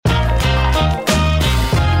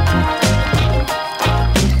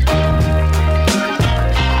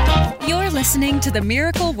listening to the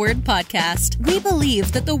Miracle Word Podcast. We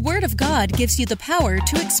believe that the Word of God gives you the power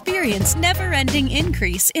to experience never-ending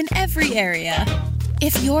increase in every area.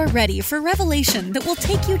 If you're ready for revelation that will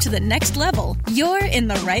take you to the next level, you're in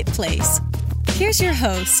the right place. Here's your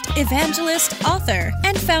host, evangelist, author,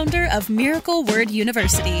 and founder of Miracle Word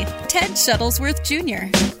University, Ted Shuttlesworth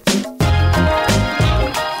Jr.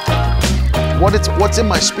 What's in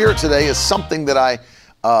my spirit today is something that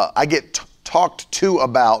I get talked to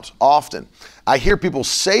about often. I hear people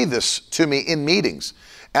say this to me in meetings,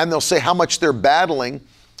 and they'll say how much they're battling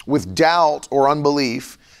with doubt or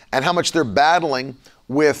unbelief, and how much they're battling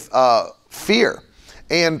with fear.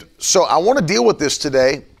 And so I want to deal with this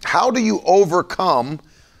today. How do you overcome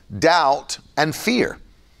doubt and fear?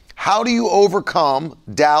 How do you overcome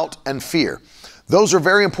doubt and fear? Those are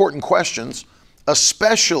very important questions,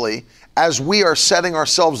 especially as we are setting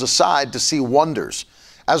ourselves aside to see wonders,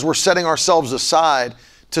 as we're setting ourselves aside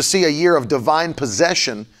to see a year of divine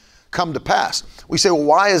possession come to pass. We say, well,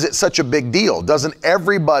 why is it such a big deal? Doesn't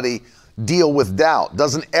everybody deal with doubt?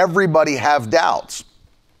 Doesn't everybody have doubts?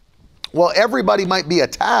 Well, everybody might be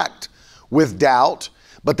attacked with doubt,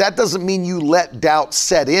 but that doesn't mean you let doubt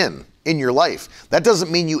set in your life. That doesn't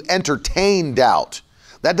mean you entertain doubt.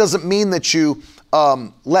 That doesn't mean that you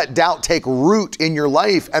let doubt take root in your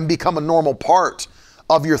life and become a normal part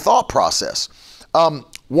of your thought process.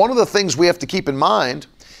 One of the things we have to keep in mind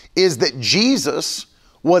is that Jesus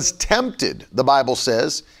was tempted, the Bible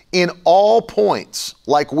says, in all points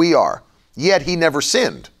like we are, yet he never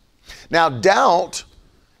sinned. Now, doubt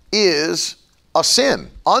is a sin.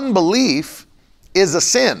 Unbelief is a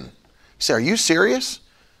sin. You say, are you serious?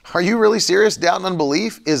 Are you really serious? Doubt and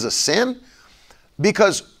unbelief is a sin?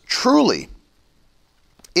 Because truly,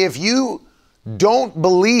 if you don't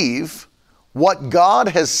believe what God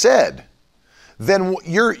has said, then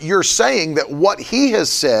you're saying that what he has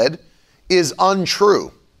said is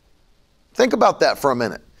untrue. Think about that for a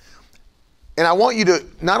minute. And I want you to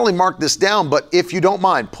not only mark this down, but if you don't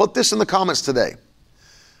mind, put this in the comments today.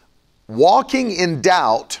 Walking in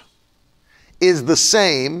doubt is the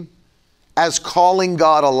same as calling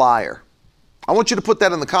God a liar. I want you to put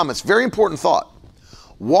that in the comments. Very important thought.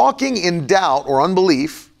 Walking in doubt or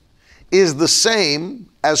unbelief is the same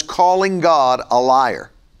as calling God a liar.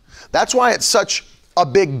 That's why it's such a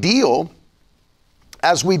big deal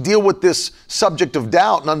as we deal with this subject of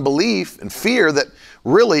doubt and unbelief and fear that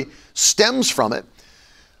really stems from it.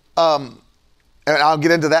 And I'll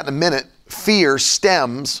get into that in a minute. Fear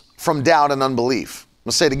stems from doubt and unbelief.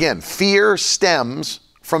 I'll say it again. Fear stems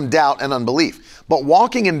from doubt and unbelief. But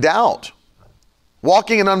walking in doubt,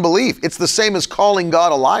 walking in unbelief, it's the same as calling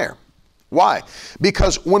God a liar. Why?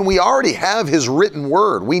 Because when we already have his written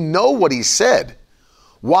word, we know what he said.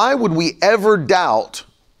 Why would we ever doubt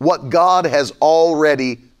what God has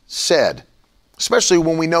already said? Especially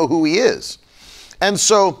when we know who he is. And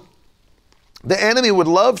so the enemy would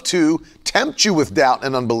love to tempt you with doubt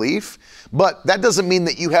and unbelief, but that doesn't mean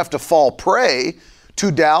that you have to fall prey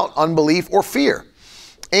to doubt, unbelief, or fear.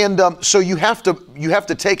 And so you have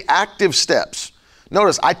to take active steps.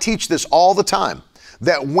 Notice, I teach this all the time,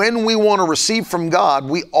 that when we want to receive from God,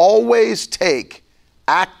 we always take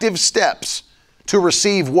active steps to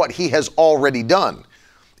receive what he has already done.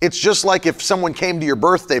 It's just like if someone came to your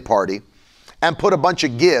birthday party and put a bunch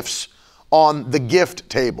of gifts on the gift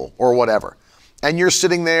table or whatever. And you're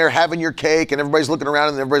sitting there having your cake and everybody's looking around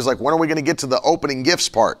and everybody's like, when are we going to get to the opening gifts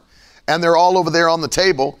part? And they're all over there on the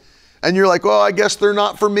table. And you're like, well, I guess they're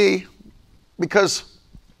not for me because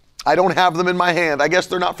I don't have them in my hand. I guess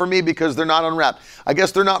they're not for me because they're not unwrapped. I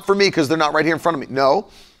guess they're not for me because they're not right here in front of me. No,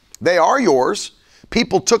 they are yours.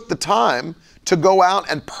 People took the time to go out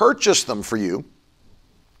and purchase them for you,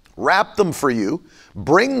 wrap them for you,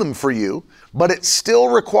 bring them for you, but it still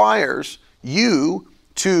requires you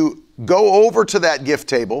to go over to that gift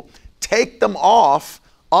table, take them off,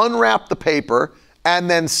 unwrap the paper, and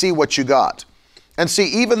then see what you got. And see,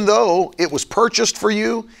 even though it was purchased for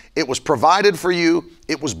you, it was provided for you,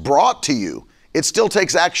 it was brought to you, it still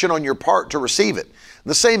takes action on your part to receive it.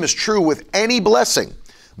 The same is true with any blessing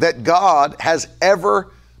that God has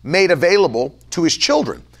ever made available to his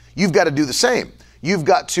children. You've got to do the same. You've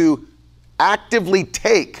got to actively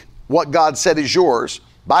take what God said is yours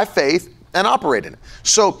by faith and operate in it.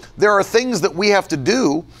 So there are things that we have to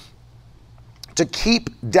do to keep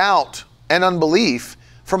doubt and unbelief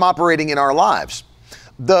from operating in our lives.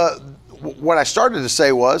 What I started to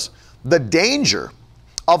say was the danger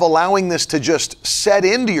of allowing this to just set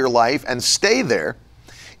into your life and stay there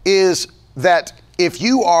is that if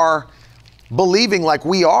you are believing like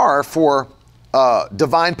we are for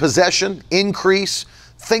divine possession, increase,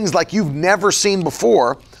 things like you've never seen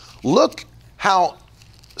before, look how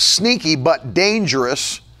sneaky but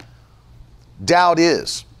dangerous doubt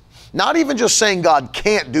is. Not even just saying God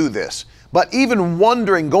can't do this, but even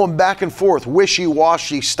wondering, going back and forth,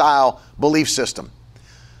 wishy-washy style belief system.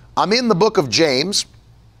 I'm in the book of James,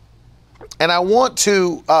 and I want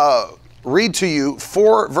to read to you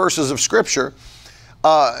 4 verses of scripture.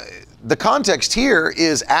 The context here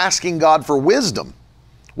is asking God for wisdom,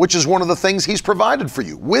 which is one of the things he's provided for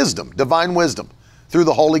you. Wisdom, divine wisdom, through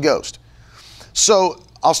the Holy Ghost. So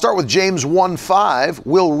I'll start with James 1:5.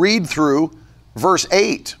 We'll read through verse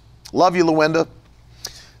 8. Love you, Luenda.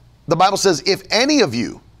 The Bible says, if any of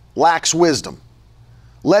you lacks wisdom,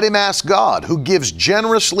 let him ask God, who gives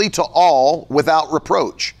generously to all without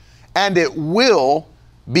reproach, and it will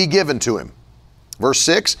be given to him. Verse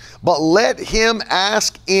 6, but let him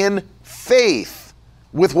ask in faith.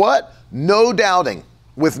 With what? No doubting.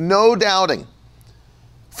 With no doubting.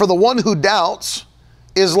 For the one who doubts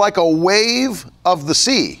is like a wave of the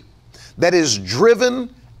sea that is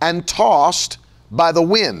driven and tossed by the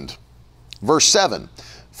wind. Verse 7,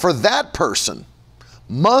 for that person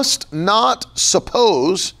must not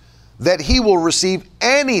suppose that he will receive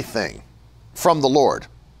anything from the Lord.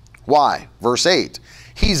 Why? Verse 8,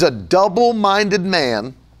 he's a double-minded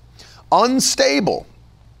man, unstable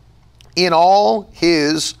in all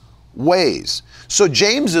his ways. So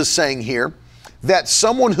James is saying here that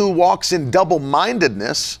someone who walks in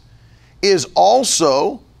double-mindedness is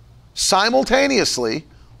also simultaneously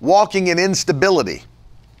walking in instability.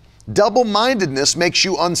 Double-mindedness makes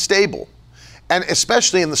you unstable, and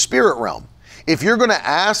especially in the spirit realm. If you're going to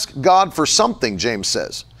ask God for something, James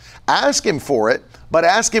says, ask him for it, but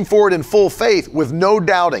ask him for it in full faith with no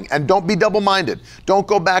doubting, and don't be double-minded. Don't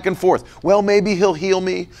go back and forth. Well, maybe he'll heal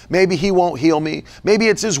me. Maybe he won't heal me. Maybe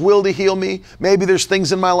it's his will to heal me. Maybe there's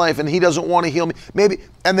things in my life and he doesn't want to heal me. Maybe,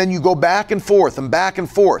 and then you go back and forth and back and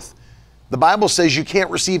forth. The Bible says you can't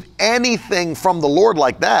receive anything from the Lord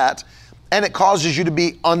like that, and it causes you to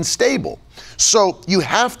be unstable. So you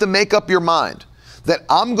have to make up your mind that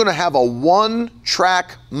I'm going to have a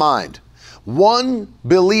one-track mind, one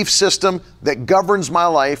belief system that governs my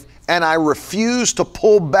life, and I refuse to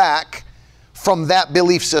pull back from that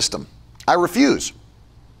belief system. I refuse.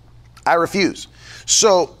 I refuse.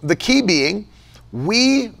 So the key being,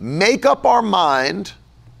 we make up our mind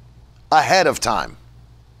ahead of time.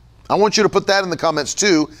 I want you to put that in the comments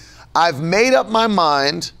too. I've made up my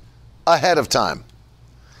mind ahead of time.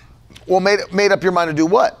 Well, made up your mind to do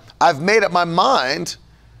what? I've made up my mind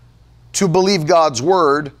to believe God's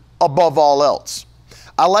word above all else.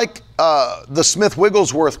 I like the Smith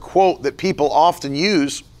Wigglesworth quote that people often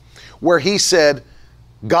use, where he said,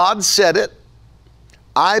 God said it,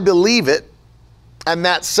 I believe it, and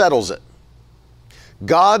that settles it.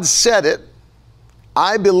 God said it,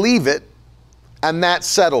 I believe it, and that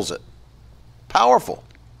settles it. Powerful.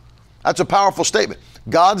 That's a powerful statement.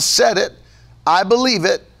 God said it, I believe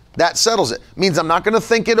it, that settles it. Means I'm not going to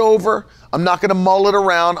think it over. I'm not going to mull it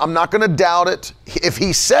around. I'm not going to doubt it. If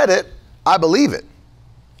he said it, I believe it.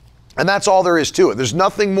 And that's all there is to it. There's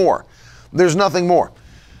nothing more. There's nothing more.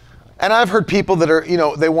 And I've heard people that are,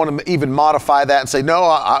 they want to even modify that and say, no,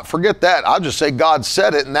 I forget that. I'll just say God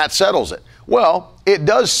said it and that settles it. Well, it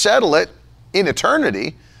does settle it in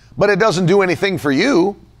eternity, but it doesn't do anything for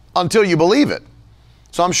you until you believe it.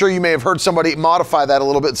 So I'm sure you may have heard somebody modify that a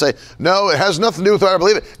little bit and say, no, it has nothing to do with what I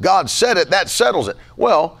believe it. God said it, that settles it.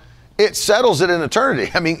 Well, it settles it in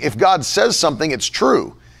eternity. I mean, if God says something, it's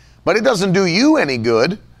true. But it doesn't do you any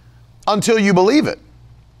good until you believe it,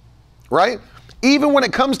 right? Even when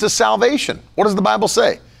it comes to salvation, what does the Bible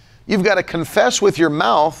say? You've got to confess with your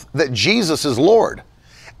mouth that Jesus is Lord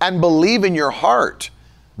and believe in your heart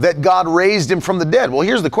that God raised him from the dead. Well,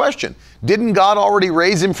 here's the question. Didn't God already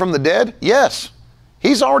raise him from the dead? Yes.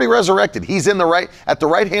 He's already resurrected. He's at the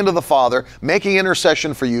right hand of the Father, making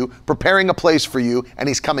intercession for you, preparing a place for you, and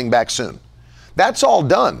he's coming back soon. That's all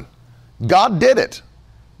done. God did it.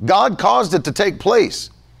 God caused it to take place.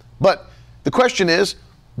 But the question is,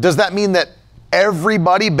 does that mean that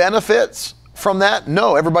everybody benefits from that?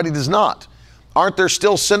 No, everybody does not. Aren't there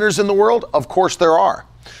still sinners in the world? Of course there are.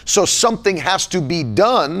 So something has to be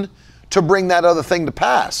done to bring that other thing to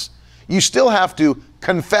pass. You still have to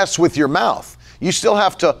confess with your mouth. You still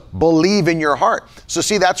have to believe in your heart. So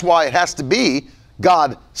see, that's why it has to be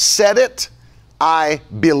God said it, I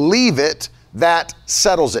believe it, that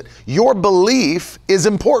settles it. Your belief is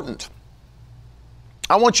important.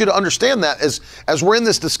 I want you to understand that as we're in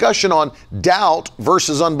this discussion on doubt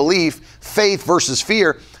versus unbelief, faith versus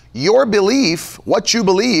fear, your belief, what you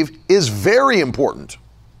believe, is very important.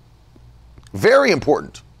 Very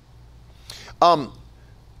important.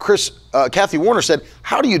 Kathy Warner said,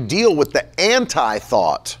 how do you deal with the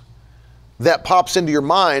anti-thought that pops into your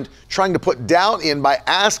mind, trying to put doubt in by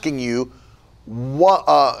asking you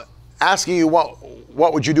what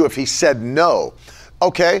would you do if he said no?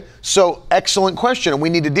 Okay, so excellent question, and we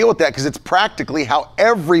need to deal with that because it's practically how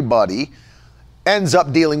everybody ends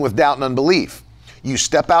up dealing with doubt and unbelief. You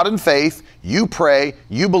step out in faith, you pray,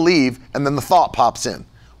 you believe, and then the thought pops in.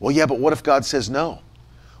 Well, yeah, but what if God says no?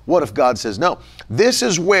 What if God says no? This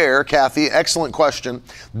is where, Kathy, excellent question.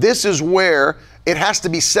 This is where it has to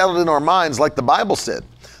be settled in our minds like the Bible said.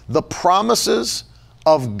 The promises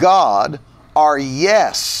of God are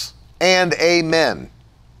yes and amen.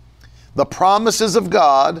 The promises of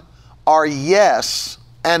God are yes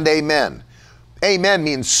and amen. Amen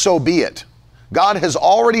means so be it. God has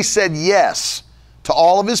already said yes to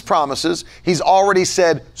all of his promises. He's already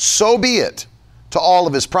said so be it to all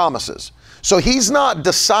of his promises. So he's not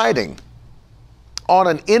deciding on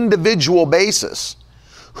an individual basis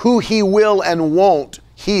who he will and won't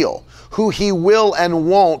heal, who he will and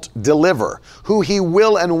won't deliver, who he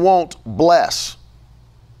will and won't bless.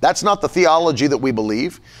 That's not the theology that we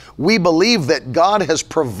believe. We believe that God has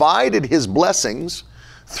provided his blessings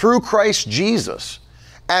through Christ Jesus.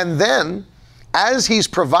 And then, as he's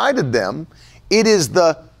provided them, it is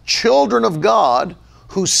the children of God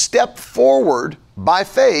who step forward by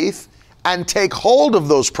faith and take hold of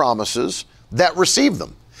those promises that receive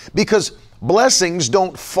them. Because blessings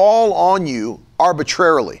don't fall on you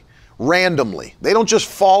arbitrarily, randomly. They don't just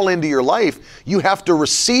fall into your life. You have to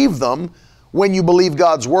receive them when you believe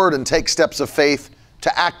God's word and take steps of faith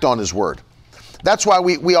to act on his word. That's why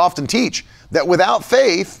we often teach that without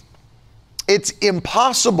faith, it's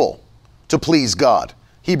impossible to please God.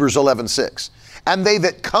 Hebrews 11:6. And they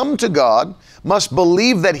that come to God must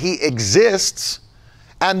believe that he exists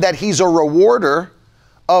and that he's a rewarder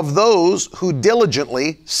of those who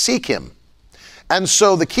diligently seek him. And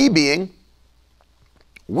so the key being,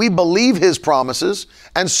 we believe his promises,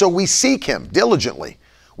 and so we seek him diligently.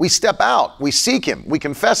 We step out, we seek him, we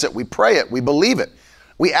confess it, we pray it, we believe it.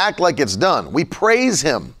 We act like it's done. We praise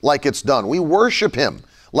him like it's done. We worship him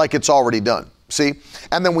like it's already done. See?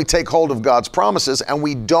 And then we take hold of God's promises and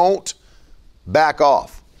we don't back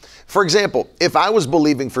off. For example, if I was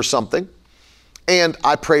believing for something and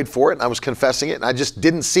I prayed for it and I was confessing it and I just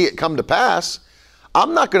didn't see it come to pass,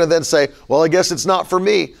 I'm not going to then say, well, I guess it's not for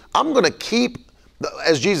me. I'm going to keep,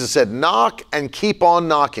 as Jesus said, knock and keep on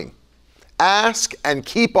knocking. Ask and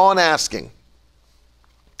keep on asking.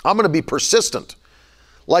 I'm going to be persistent,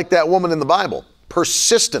 like that woman in the Bible.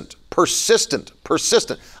 Persistent, persistent,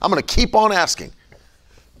 persistent. I'm going to keep on asking.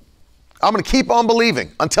 I'm going to keep on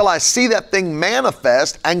believing until I see that thing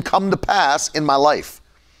manifest and come to pass in my life.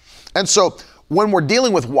 And so when we're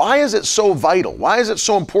dealing with why is it so vital? Why is it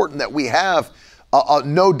so important that we have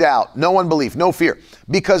no doubt, no unbelief, no fear?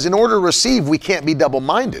 Because in order to receive, we can't be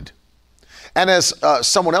double-minded. And as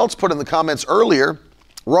someone else put in the comments earlier,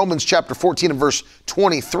 Romans chapter 14 and verse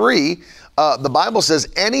 23, the Bible says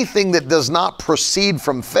anything that does not proceed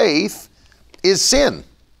from faith is sin.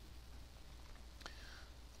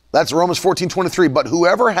 That's Romans 14:23. But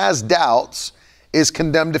whoever has doubts is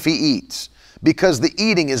condemned if he eats, because the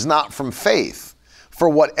eating is not from faith. For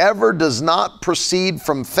whatever does not proceed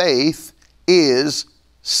from faith is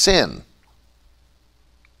sin.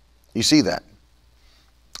 You see that?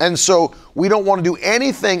 And so we don't want to do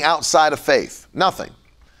anything outside of faith. Nothing.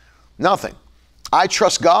 Nothing. I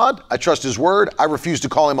trust God. I trust his word. I refuse to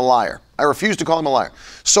call him a liar. I refuse to call him a liar.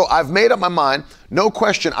 So I've made up my mind, no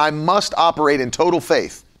question, I must operate in total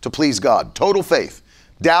faith to please God. Total faith.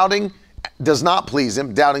 Doubting does not please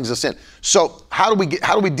him. Doubting is a sin. So how do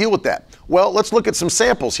we deal with that? Well, let's look at some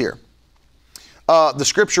samples here. The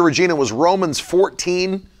scripture, Regina, was Romans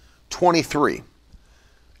 14:23.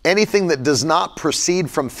 Anything that does not proceed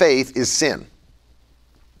from faith is sin.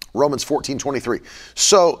 Romans 14:23.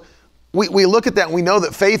 So we look at that and we know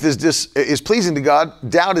that faith is pleasing to God.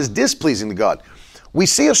 Doubt is displeasing to God. We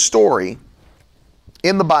see a story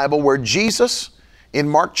in the Bible where Jesus, in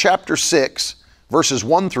Mark chapter 6, verses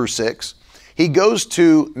 1 through 6, he goes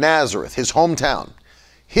to Nazareth, his hometown.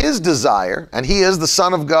 His desire, and he is the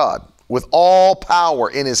Son of God with all power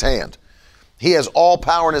in his hand. He has all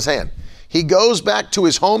power in his hand. He goes back to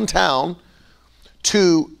his hometown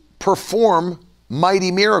to perform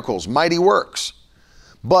mighty miracles, mighty works.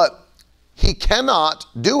 But he cannot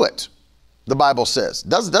do it, the Bible says.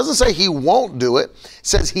 Doesn't say he won't do it. It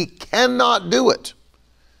says he cannot do it.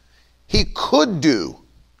 He could do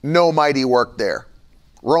no mighty work there.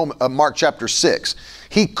 Mark chapter 6.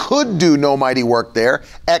 He could do no mighty work there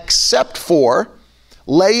except for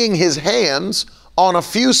laying his hands on a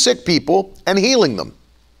few sick people and healing them.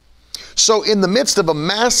 So in the midst of a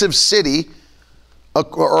massive city,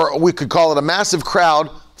 or we could call it a massive crowd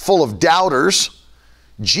full of doubters,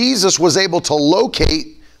 Jesus was able to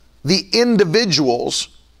locate the individuals,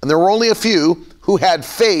 and there were only a few, who had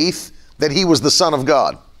faith that he was the Son of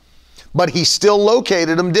God. But he still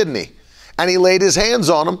located them, didn't he? And he laid his hands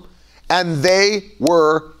on them, and they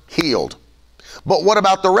were healed. But what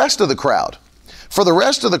about the rest of the crowd? For the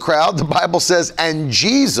rest of the crowd, the Bible says, and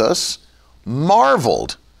Jesus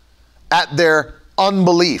marveled at their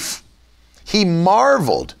unbelief. He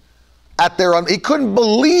marveled at he couldn't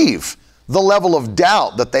believe the level of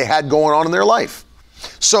doubt that they had going on in their life.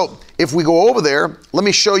 So if we go over there, let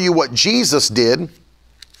me show you what Jesus did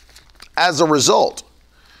as a result.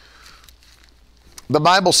 The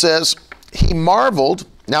Bible says he marveled.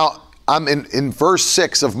 Now I'm in verse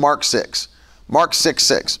 6 of Mark 6. Mark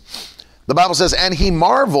 6:6. The Bible says, and he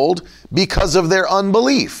marveled because of their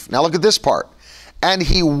unbelief. Now look at this part. And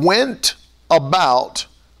he went about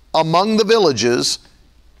among the villages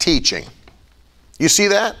teaching. You see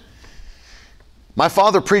that? My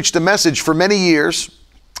father preached a message for many years,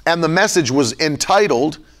 and the message was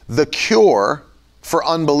entitled, The Cure for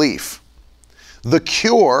Unbelief. The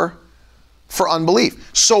Cure for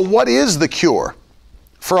Unbelief. So what is the cure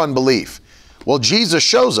for unbelief? Well, Jesus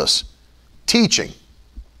shows us teaching.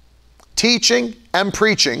 Teaching and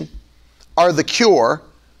preaching are the cure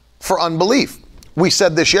for unbelief. We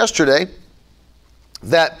said this yesterday,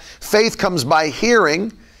 that faith comes by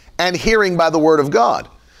hearing, and hearing by the word of God.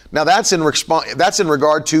 Now that's in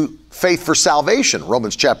regard to faith for salvation,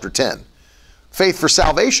 Romans chapter 10. Faith for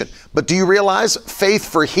salvation. But do you realize faith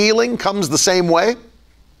for healing comes the same way?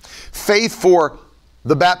 Faith for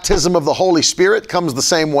the baptism of the Holy Spirit comes the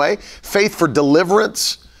same way. Faith for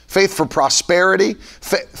deliverance, faith for prosperity,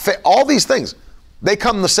 all these things, they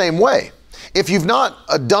come the same way. If you've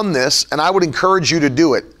not done this, and I would encourage you to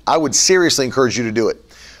do it, I would seriously encourage you to do it.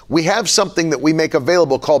 We have something that we make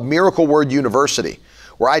available called Miracle Word University,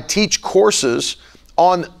 where I teach courses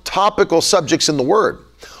on topical subjects in the Word.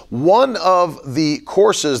 One of the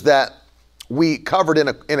courses that we covered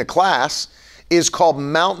in a class is called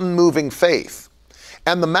Mountain Moving Faith.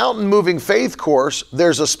 And the Mountain Moving Faith course,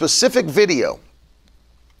 there's a specific video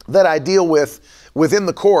that I deal with within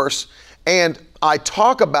the course, and I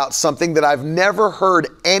talk about something that I've never heard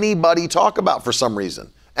anybody talk about for some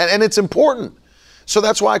reason. And it's important. So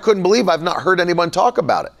that's why I couldn't believe I've not heard anyone talk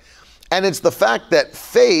about it. And it's the fact that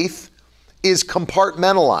faith is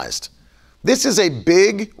compartmentalized. This is a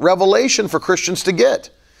big revelation for Christians to get,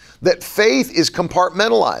 that faith is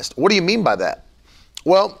compartmentalized. What do you mean by that?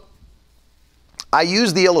 Well, I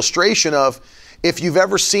use the illustration of, if you've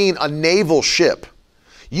ever seen a naval ship,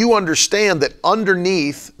 you understand that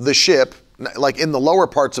underneath the ship, like in the lower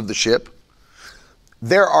parts of the ship,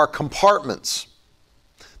 there are compartments.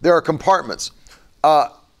 There are compartments.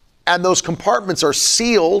 And those compartments are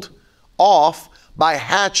sealed off by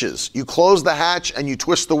hatches. You close the hatch and you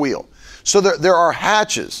twist the wheel. So there are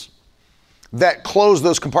hatches that close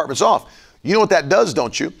those compartments off. You know what that does,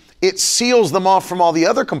 don't you? It seals them off from all the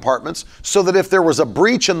other compartments, so that if there was a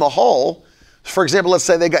breach in the hull, for example, let's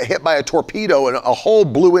say they got hit by a torpedo and a hole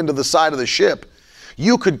blew into the side of the ship,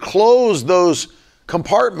 you could close those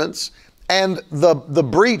compartments, and the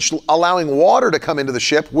breach allowing water to come into the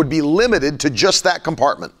ship would be limited to just that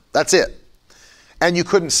compartment. That's it. And you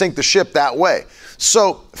couldn't sink the ship that way.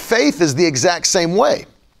 So faith is the exact same way.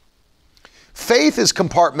 Faith is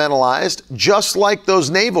compartmentalized just like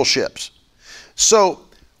those naval ships. So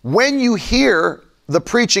when you hear the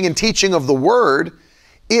preaching and teaching of the word,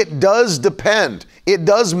 it does depend. It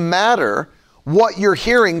does matter what you're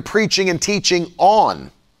hearing, preaching and teaching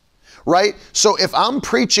on, right? So if I'm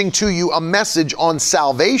preaching to you a message on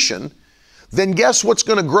salvation, then guess what's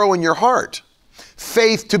going to grow in your heart?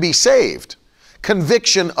 Faith to be saved,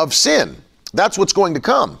 conviction of sin. That's what's going to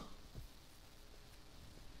come.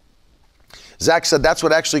 Zach said that's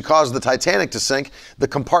what actually caused the Titanic to sink. The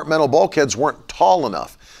compartmental bulkheads weren't tall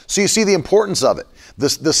enough. So you see the importance of it,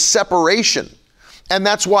 the separation. And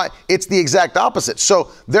that's why it's the exact opposite.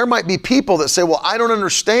 So there might be people that say, well, I don't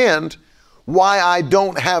understand why I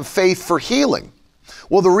don't have faith for healing.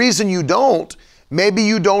 Well, the reason you don't, maybe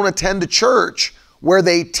you don't attend a church where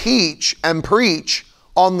they teach and preach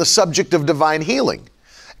on the subject of divine healing.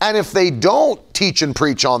 And if they don't teach and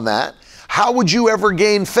preach on that, how would you ever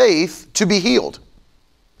gain faith to be healed?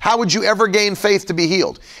 How would you ever gain faith to be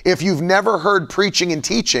healed if you've never heard preaching and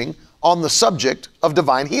teaching on the subject of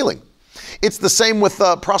divine healing? It's the same with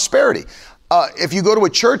prosperity. If you go to a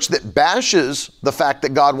church that bashes the fact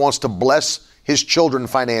that God wants to bless his children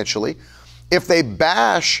financially, if they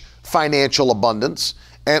bash financial abundance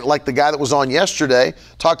And like the guy that was on yesterday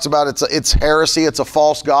talks about it's heresy, it's a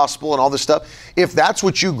false gospel and all this stuff. If that's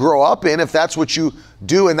what you grow up in, if that's what you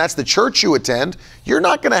do and that's the church you attend, you're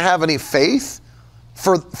not going to have any faith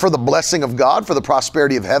for the blessing of God, for the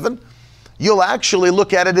prosperity of heaven. You'll actually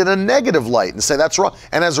look at it in a negative light and say that's wrong.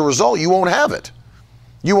 And as a result, you won't have it.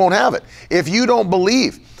 You won't have it. If you don't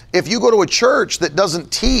believe, if you go to a church that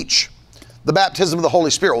doesn't teach the baptism of the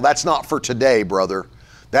Holy Spirit, well, that's not for today, brother.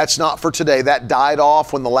 That's not for today. That died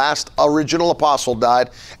off when the last original apostle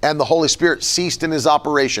died and the Holy Spirit ceased in his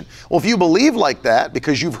operation. Well, if you believe like that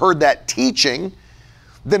because you've heard that teaching,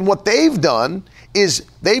 then what they've done is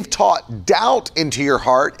they've taught doubt into your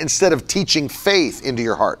heart instead of teaching faith into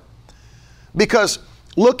your heart. Because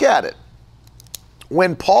look at it.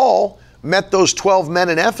 When Paul met those 12 men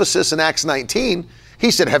in Ephesus in Acts 19,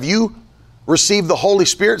 he said, have you received the Holy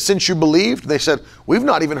Spirit since you believed? They said, we've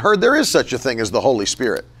not even heard there is such a thing as the Holy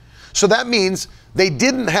Spirit. So that means they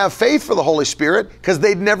didn't have faith for the Holy Spirit because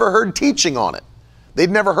they'd never heard teaching on it. They'd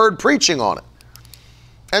never heard preaching on it.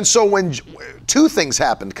 And so when two things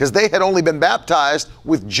happened, because they had only been baptized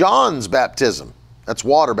with John's baptism. That's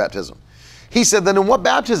water baptism. He said, then in what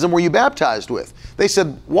baptism were you baptized with? They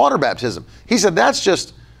said, water baptism. He said,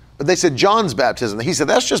 they said John's baptism. He said,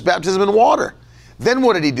 that's just baptism in water. Then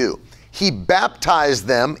what did he do? He baptized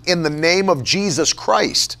them in the name of Jesus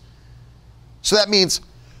Christ. So that means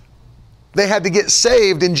they had to get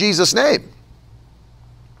saved in Jesus' name.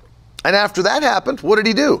 And after that happened, what did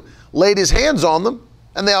he do? Laid his hands on them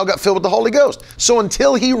and they all got filled with the Holy Ghost. So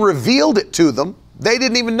until he revealed it to them, they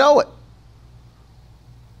didn't even know it.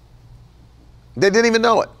 They didn't even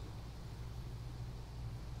know it.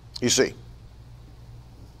 You see.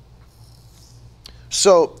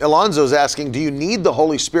 So Alonzo's asking, do you need the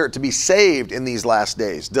Holy Spirit to be saved in these last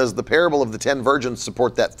days? Does the parable of the 10 virgins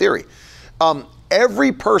support that theory?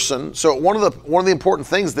 Every person, so one of the important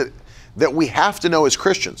things that we have to know as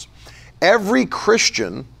Christians, every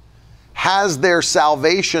Christian has their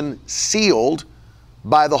salvation sealed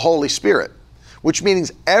by the Holy Spirit, which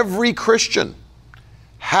means every Christian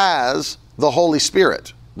has the Holy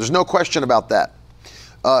Spirit. There's no question about that.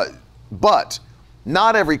 But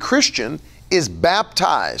not every Christian is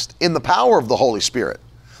baptized in the power of the Holy Spirit.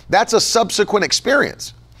 That's a subsequent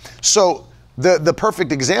experience. So the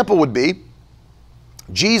perfect example would be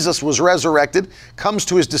Jesus was resurrected, comes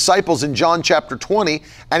to his disciples in John chapter 20,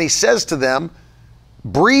 and he says to them,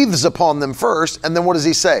 breathes upon them first, and then what does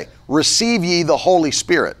he say? Receive ye the Holy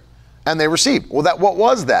Spirit. And they received. Well, what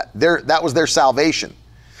was that? That was their salvation.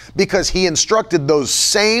 Because he instructed those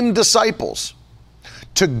same disciples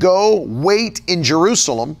to go wait in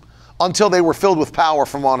Jerusalem until they were filled with power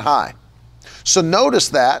from on high. So notice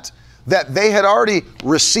that they had already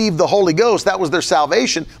received the Holy Ghost. That was their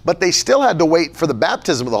salvation, but they still had to wait for the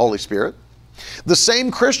baptism of the Holy Spirit. The same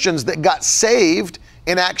Christians that got saved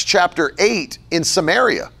in Acts chapter 8 in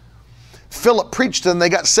Samaria, Philip preached to them, they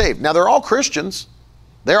got saved. Now they're all Christians.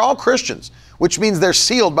 They're all Christians, which means they're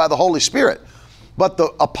sealed by the Holy Spirit. But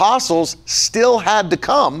the apostles still had to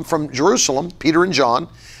come from Jerusalem, Peter and John,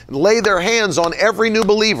 and lay their hands on every new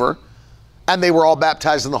believer, and they were all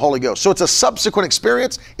baptized in the Holy Ghost. So it's a subsequent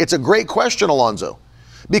experience. It's a great question, Alonzo,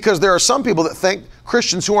 because there are some people that think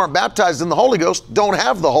Christians who aren't baptized in the Holy Ghost don't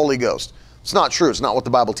have the Holy Ghost. It's not true. It's not what the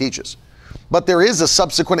Bible teaches. But there is a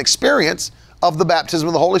subsequent experience of the baptism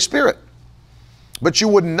of the Holy Spirit. But you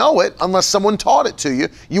wouldn't know it unless someone taught it to you.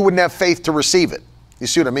 You wouldn't have faith to receive it. You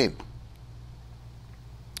see what I mean?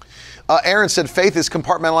 Aaron said, faith is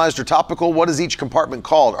compartmentalized or topical. What is each compartment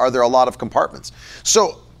called? Are there a lot of compartments?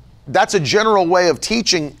 So that's a general way of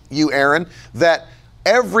teaching you, Aaron, that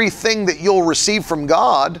everything that you'll receive from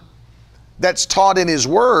God that's taught in His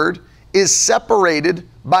Word is separated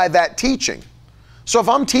by that teaching. So if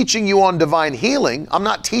I'm teaching you on divine healing, I'm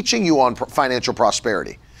not teaching you on financial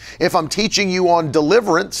prosperity. If I'm teaching you on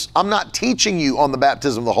deliverance, I'm not teaching you on the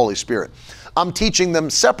baptism of the Holy Spirit. I'm teaching them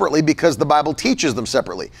separately because the Bible teaches them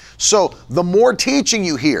separately. So the more teaching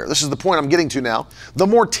you hear, this is the point I'm getting to now, the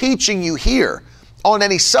more teaching you hear on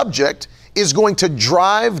any subject is going to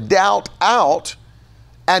drive doubt out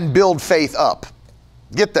and build faith up.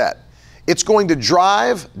 Get that? It's going to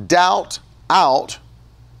drive doubt out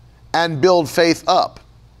and build faith up.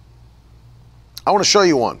 I want to show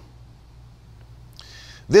you one.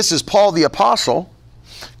 This is Paul the Apostle.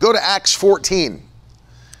 Go to Acts 14.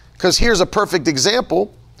 Because here's a perfect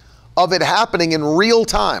example of it happening in real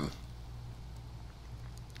time.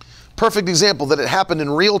 Perfect example that it happened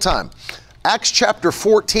in real time. Acts chapter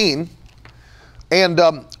 14, and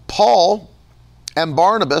Paul and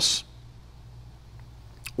Barnabas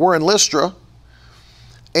were in Lystra,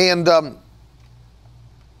 and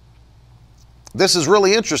This is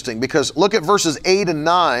really interesting because look at verses 8 and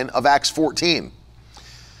 9 of Acts 14.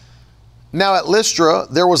 Now at Lystra,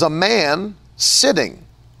 there was a man sitting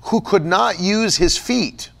who could not use his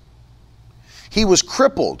feet. He was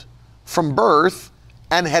crippled from birth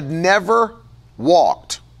and had never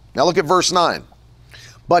walked. Now look at verse 9.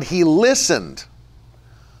 But he listened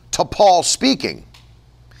to Paul speaking.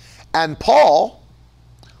 And Paul,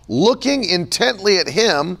 looking intently at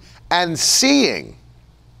him and seeing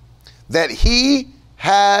that he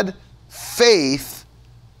had faith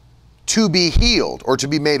to be healed or to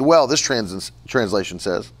be made well, this translation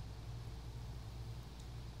says,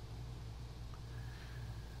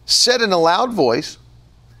 said in a loud voice,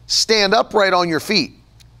 stand upright on your feet.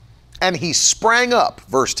 And he sprang up,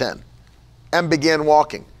 verse 10, and began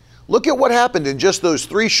walking. Look at what happened in just those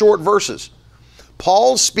 3 short verses.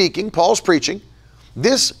 Paul's speaking, Paul's preaching.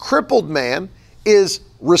 This crippled man is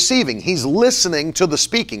receiving. He's listening to the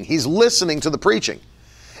speaking. He's listening to the preaching.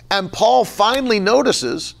 And Paul finally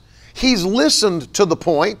notices he's listened to the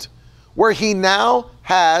point where he now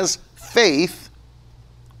has faith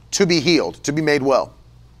to be healed, to be made well.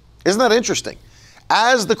 Isn't that interesting?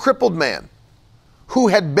 As the crippled man who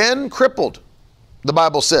had been crippled, the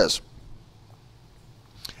Bible says,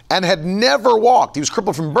 and had never walked. He was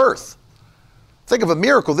crippled from birth. Think of a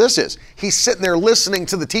miracle this is. He's sitting there listening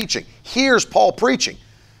to the teaching. Here's Paul preaching.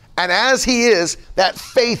 And as he is, that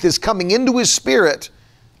faith is coming into his spirit.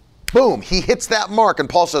 Boom, he hits that mark and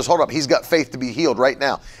Paul says, hold up, he's got faith to be healed right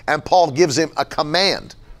now. And Paul gives him a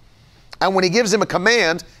command. And when he gives him a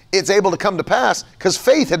command, it's able to come to pass because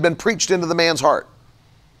faith had been preached into the man's heart.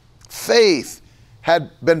 Faith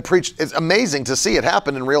had been preached. It's amazing to see it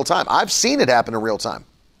happen in real time. I've seen it happen in real time.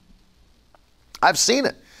 I've seen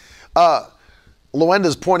it.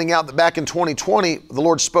 Loenda's pointing out that back in 2020, the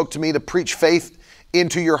Lord spoke to me to preach faith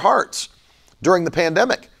into your hearts during the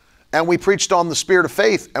pandemic. And we preached on the spirit of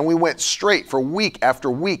faith and we went straight for week after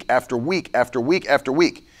week after week after week after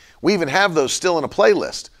week. We even have those still in a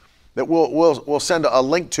playlist that we'll send a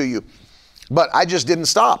link to you. But I just didn't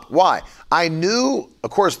stop. Why? I knew, of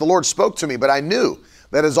course, the Lord spoke to me, but I knew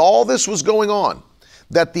that as all this was going on,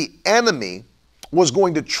 that the enemy was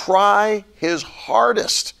going to try his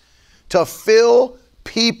hardest to fill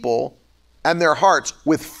people and their hearts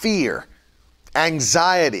with fear,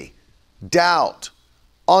 anxiety, doubt,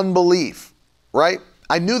 unbelief, right?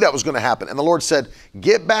 I knew that was going to happen. And the Lord said,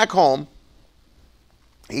 get back home.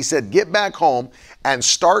 He said, get back home and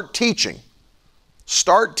start teaching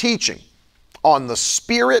on the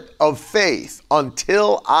spirit of faith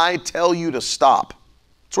until I tell you to stop.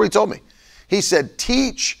 That's what he told me. He said,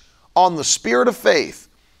 teach on the spirit of faith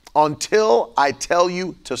until I tell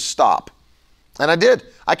you to stop. And I did.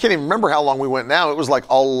 I can't even remember how long we went now. It was like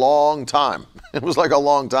a long time. It was like a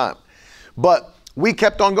long time. But we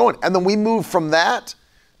kept on going. And then we moved from that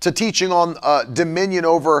to teaching on dominion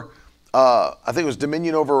over, I think it was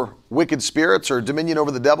dominion over wicked spirits or dominion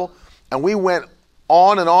over the devil. And we went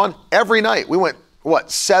on and on every night. We went,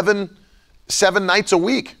 seven nights a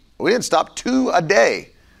week. We didn't stop, 2 a day.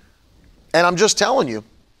 And I'm just telling you,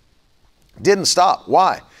 didn't stop.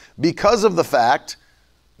 Why? Because of the fact,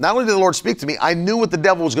 not only did the Lord speak to me, I knew what the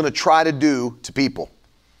devil was going to try to do to people.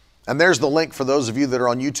 And there's the link for those of you that are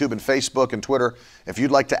on YouTube and Facebook and Twitter. If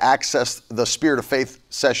you'd like to access the Spirit of Faith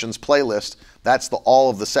Sessions playlist, that's all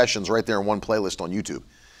of the sessions right there in one playlist on YouTube.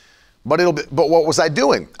 But what was I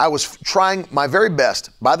doing? I was trying my very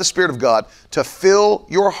best by the Spirit of God to fill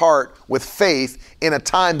your heart with faith in a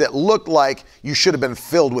time that looked like you should have been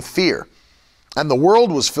filled with fear. And the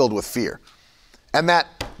world was filled with fear. And that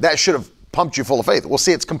should have pumped you full of faith. Well,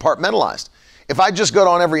 see, it's compartmentalized. If I just got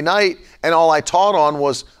on every night and all I taught on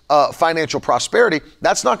was financial prosperity,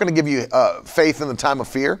 that's not going to give you faith in the time of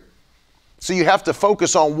fear. So you have to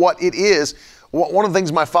focus on what it is. One of the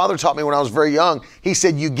things my father taught me when I was very young, he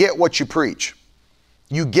said, you get what you preach.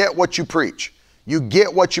 You get what you preach. You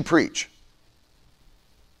get what you preach.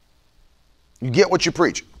 You get what you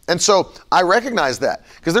preach. And so I recognize that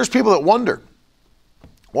because there's people that wonder,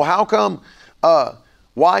 well, how come,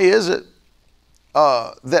 why is it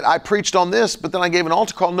that I preached on this, but then I gave an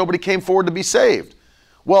altar call and nobody came forward to be saved?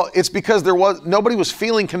 Well, it's because nobody was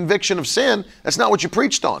feeling conviction of sin. That's not what you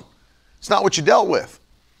preached on. It's not what you dealt with.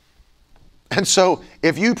 And so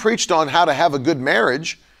if you preached on how to have a good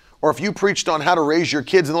marriage, or if you preached on how to raise your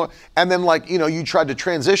kids, and then you tried to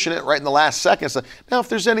transition it right in the last second. So, now, if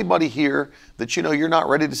there's anybody here that you're not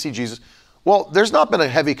ready to see Jesus, well, there's not been a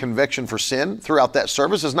heavy conviction for sin throughout that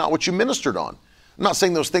service. It's not what you ministered on. I'm not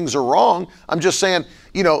saying those things are wrong. I'm just saying,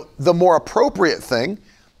 the more appropriate thing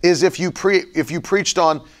is if you preached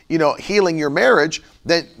on, healing your marriage,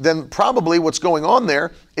 then probably what's going on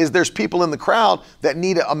there is there's people in the crowd that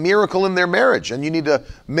need a miracle in their marriage, and you need to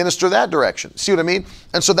minister that direction. See what I mean?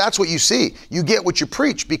 And so that's what you see. You get what you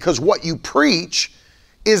preach, because what you preach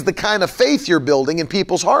is the kind of faith you're building in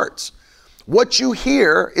people's hearts. What you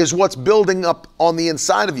hear is what's building up on the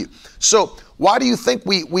inside of you. So why do you think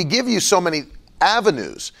we give you so many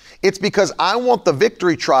avenues? It's because I want the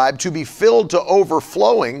Victory Tribe to be filled to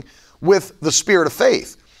overflowing with the spirit of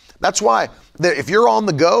faith. That's why if you're on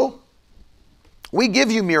the go, we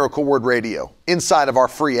give you Miracle Word Radio inside of our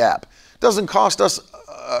free app. It doesn't cost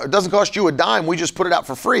you a dime. We just put it out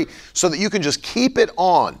for free so that you can just keep it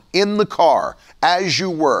on in the car, as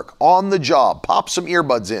you work, on the job, pop some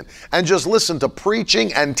earbuds in, and just listen to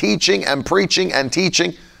preaching and teaching and preaching and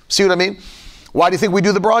teaching. See what I mean? Why do you think we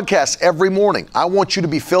do the broadcasts every morning? I want you to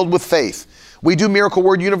be filled with faith. We do Miracle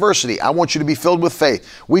Word University. I want you to be filled with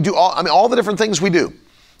faith. We do all the different things we do.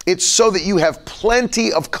 It's so that you have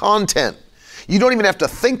plenty of content. You don't even have to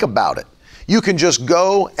think about it. You can just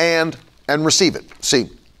go and receive it. See?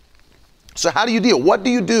 So how do you deal? What do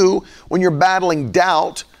you do when you're battling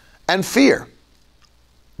doubt and fear?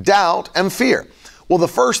 Doubt and fear. Well, the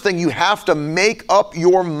first thing you have to make up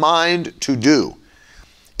your mind to do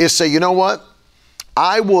is say, you know what?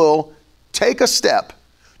 I will take a step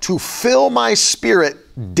to fill my spirit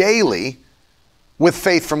daily with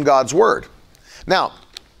faith from God's Word. Now,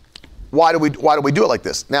 why do we do it like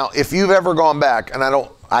this? Now, if you've ever gone back, and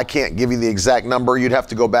I can't give you the exact number, you'd have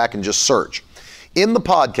to go back and just search. In the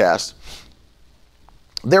podcast,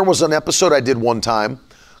 there was an episode I did one time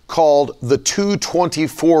called the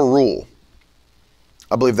 224 Rule.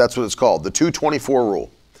 I believe that's what it's called, the 224 Rule.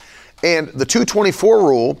 And the 224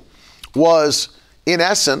 Rule was, in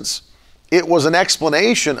essence, it was an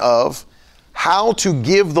explanation of how to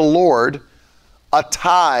give the Lord a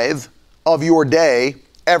tithe of your day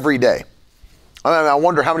every day. I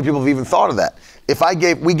wonder how many people have even thought of that.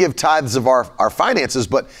 We give tithes of our finances,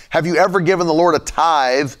 but have you ever given the Lord a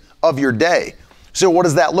tithe of your day? So what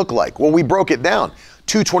does that look like? Well, we broke it down.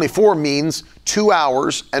 224 means 2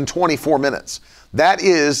 hours and 24 minutes. That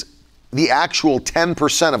is the actual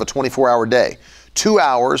 10% of a 24-hour day. 2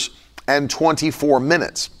 hours and 24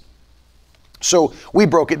 minutes. So we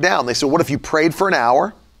broke it down. They said, what if you prayed for an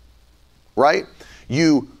hour, right?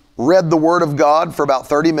 You read the Word of God for about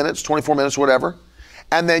 30 minutes, 24 minutes, whatever,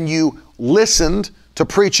 and then you listened to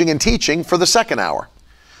preaching and teaching for the second hour.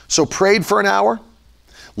 So prayed for an hour,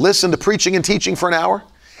 listened to preaching and teaching for an hour,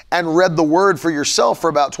 and read the Word for yourself for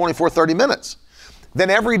about 24, 30 minutes. Then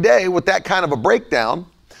every day with that kind of a breakdown,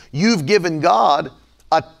 you've given God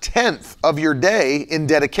a tenth of your day in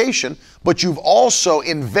dedication, but you've also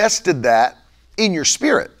invested that in your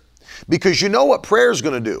spirit. Because you know what prayer is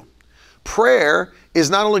going to do. Prayer is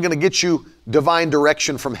not only going to get you divine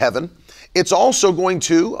direction from heaven, it's also going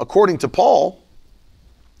to, according to Paul,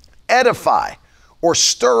 edify or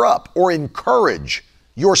stir up or encourage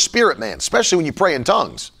your spirit man, especially when you pray in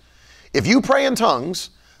tongues. If you pray in tongues,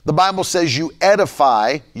 the Bible says you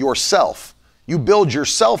edify yourself. You build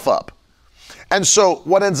yourself up. And so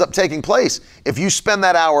what ends up taking place, if you spend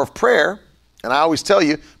that hour of prayer, and I always tell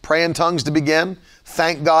you, pray in tongues to begin,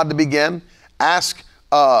 thank God to begin, ask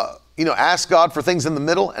God for things in the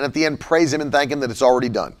middle, and at the end, praise Him and thank Him that it's already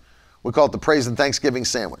done. We call it the praise and thanksgiving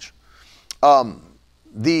sandwich. That's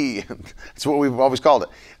what we've always called it.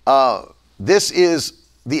 This is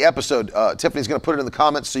the episode. Tiffany's going to put it in the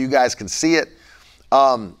comments so you guys can see it.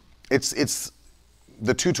 It's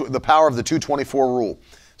the power of the 224 rule.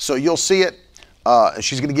 So you'll see it.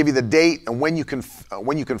 She's going to give you the date and when you can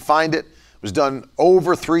find it. It was done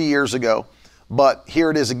over 3 years ago, but here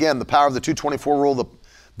it is again. The power of the 224 rule.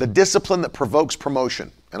 The discipline that provokes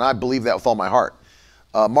promotion. And I believe that with all my heart.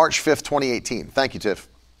 March 5th, 2018. Thank you, Tiff.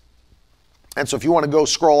 And so if you want to go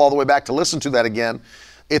scroll all the way back to listen to that again,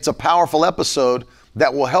 it's a powerful episode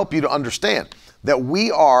that will help you to understand that we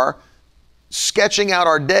are sketching out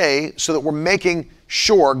our day so that we're making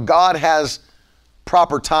sure God has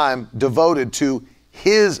proper time devoted to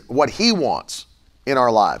what He wants in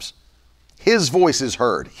our lives. His voice is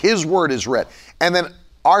heard. His word is read. And then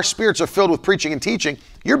our spirits are filled with preaching and teaching.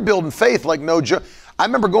 You're building faith like no joke. I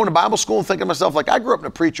remember going to Bible school and thinking to myself, like, I grew up in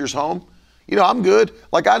a preacher's home. I'm good.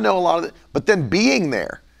 Like, I know a lot of it. But then being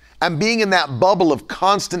there and being in that bubble of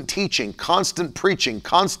constant teaching, constant preaching,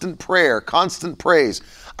 constant prayer, constant praise,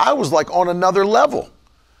 I was like on another level.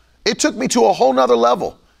 It took me to a whole nother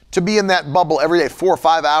level to be in that bubble every day, 4 or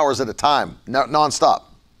 5 hours at a time, nonstop.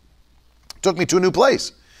 It took me to a new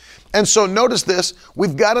place. And so notice this,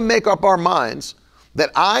 we've got to make up our minds that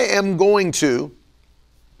I am going to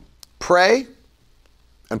pray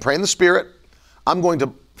and pray in the Spirit. I'm going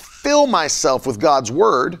to fill myself with God's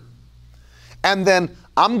Word. And then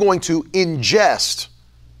I'm going to ingest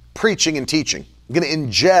preaching and teaching. I'm going to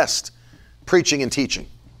ingest preaching and teaching.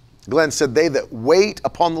 Glenn said, they that wait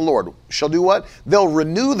upon the Lord shall do what? They'll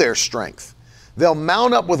renew their strength. They'll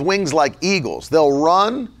mount up with wings like eagles. They'll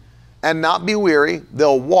run and not be weary.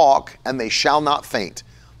 They'll walk and they shall not faint.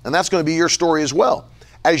 And that's going to be your story as well,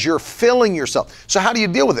 as you're filling yourself. So how do you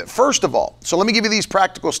deal with it? First of all, so let me give you these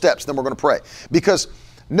practical steps, then we're going to pray. Because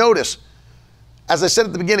notice, as I said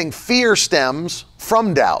at the beginning, fear stems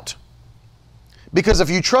from doubt. Because if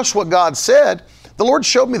you trust what God said, the Lord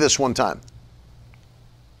showed me this one time.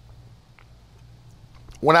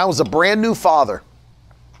 When I was a brand new father,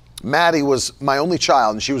 Maddie was my only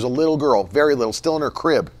child, and she was a little girl, very little, still in her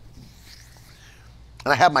crib.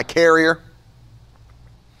 And I had my carrier.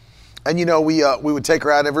 And you know, we would take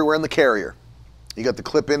her out everywhere in the carrier. You got the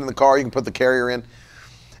clip in the car, you can put the carrier in.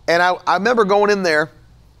 And I remember going in there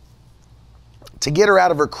to get her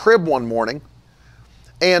out of her crib one morning.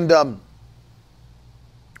 And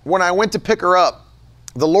when I went to pick her up,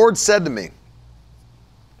 the Lord said to me,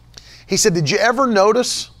 He said, did you ever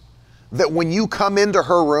notice that when you come into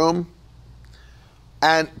her room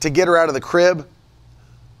and to get her out of the crib,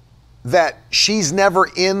 that she's never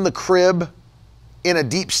in the crib in a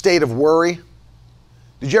deep state of worry?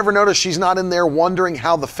 Did you ever notice she's not in there wondering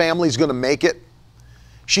how the family's going to make it?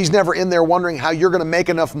 She's never in there wondering how you're going to make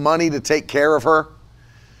enough money to take care of her.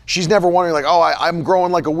 She's never wondering like, oh, I'm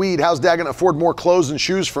growing like a weed. How's Dad going to afford more clothes and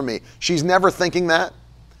shoes for me? She's never thinking that.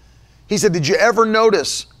 He said, did you ever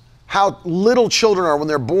notice how little children are when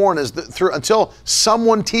they're born until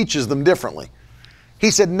someone teaches them differently?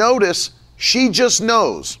 He said, notice she just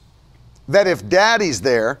knows that if Daddy's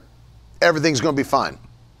there, everything's going to be fine.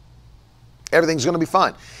 Everything's going to be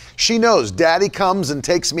fine. She knows Daddy comes and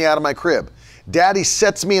takes me out of my crib. Daddy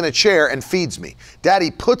sets me in a chair and feeds me. Daddy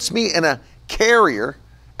puts me in a carrier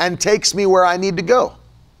and takes me where I need to go.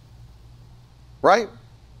 Right?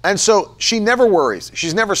 And so she never worries.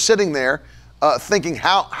 She's never sitting there thinking,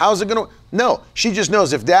 how's it going to... No, she just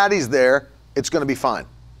knows if Daddy's there, it's going to be fine.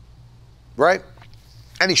 Right?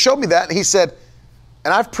 And he showed me that, and he said,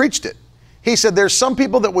 and I've preached it. He said, there's some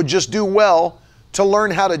people that would just do well to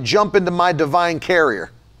learn how to jump into my divine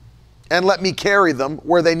carrier and let me carry them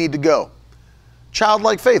where they need to go.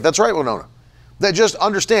 Childlike faith. That's right, Winona. That just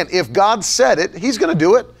understand, if God said it, He's going to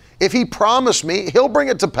do it. If He promised me, He'll bring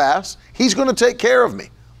it to pass. He's going to take care of me.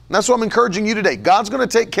 And that's what I'm encouraging you today. God's going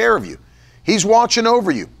to take care of you. He's watching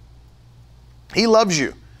over you. He loves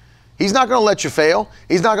you. He's not going to let you fail.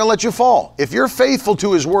 He's not going to let you fall. If you're faithful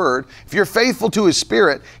to His Word, if you're faithful to His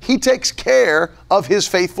Spirit, He takes care of His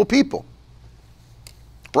faithful people.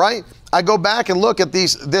 Right? I go back and look at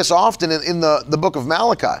this often in the book of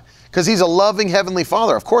Malachi, because He's a loving Heavenly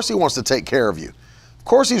Father. Of course He wants to take care of you. Of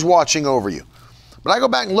course He's watching over you. But I go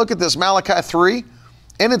back and look at this Malachi 3,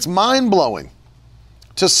 and it's mind-blowing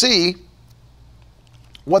to see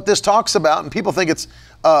what this talks about. And people think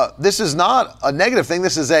this is not a negative thing.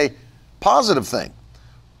 This is a positive thing.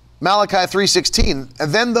 Malachi 3:16,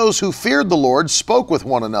 and then those who feared the Lord spoke with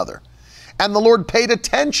one another, and the Lord paid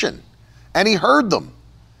attention, and He heard them.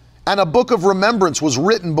 And a book of remembrance was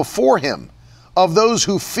written before Him of those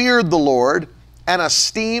who feared the Lord and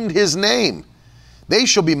esteemed His name. They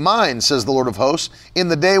shall be mine, says the Lord of hosts. In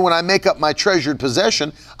the day when I make up my treasured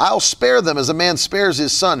possession, I'll spare them as a man spares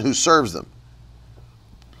his son who serves them.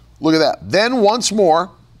 Look at that. Then once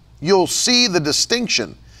more, you'll see the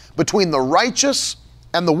distinction between the righteous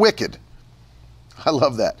and the wicked. I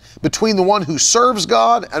love that. Between the one who serves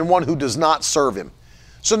God and one who does not serve Him.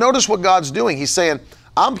 So notice what God's doing. He's saying,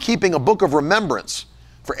 I'm keeping a book of remembrance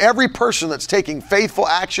for every person that's taking faithful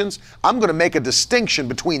actions. I'm going to make a distinction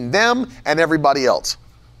between them and everybody else.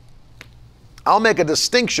 I'll make a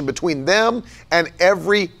distinction between them and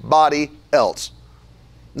everybody else.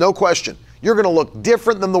 No question. You're going to look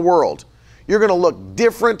different than the world. You're going to look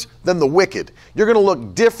different than the wicked. You're going to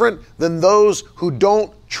look different than those who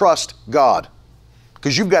don't trust God,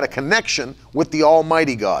 because you've got a connection with the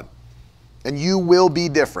Almighty God, and you will be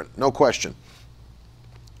different. No question.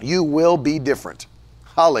 You will be different.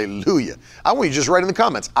 Hallelujah. I want you to just write in the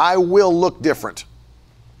comments, I will look different.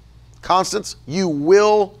 Constance, you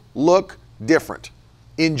will look different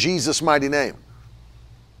in Jesus' mighty name.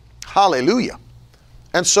 Hallelujah.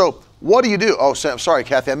 And so, what do you do? Oh, sorry,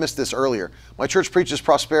 Kathy, I missed this earlier. My church preaches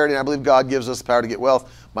prosperity, and I believe God gives us the power to get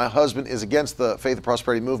wealth. My husband is against the faith and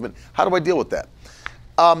prosperity movement. How do I deal with that?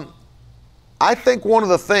 I think one of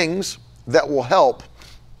the things that will help,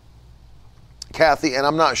 Kathy, and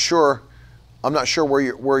I'm not sure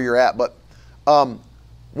where you're at, but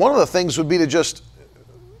one of the things would be to just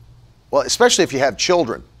Well, especially if you have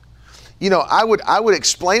children. I would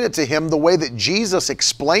explain it to him the way that Jesus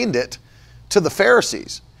explained it to the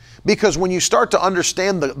Pharisees. Because when you start to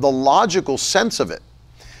understand the logical sense of it,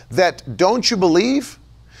 that don't you believe?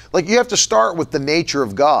 Like, you have to start with the nature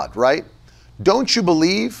of God, right? Don't you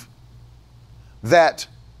believe that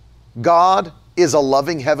God is a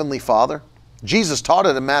loving Heavenly Father? Jesus taught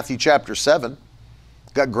it in Matthew chapter 7.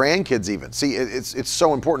 Got grandkids even. See, it's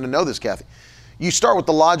so important to know this, Kathy. You start with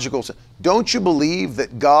the logical. Don't you believe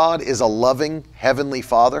that God is a loving Heavenly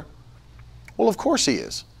Father? Well, of course He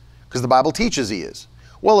is, because the Bible teaches He is.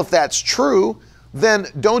 Well, if that's true, then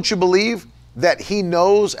don't you believe that He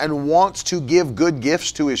knows and wants to give good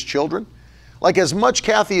gifts to His children? Like, as much,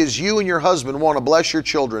 Kathy, as you and your husband want to bless your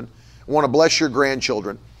children, want to bless your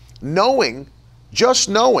grandchildren, just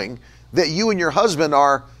knowing that you and your husband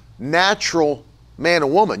are natural man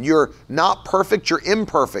and woman. You're not perfect, you're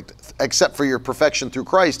imperfect, except for your perfection through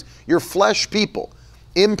Christ. You're flesh people,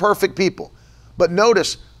 imperfect people. But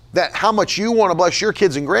notice that how much you want to bless your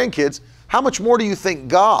kids and grandkids, how much more do you think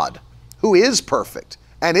God, who is perfect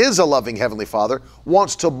and is a loving Heavenly Father,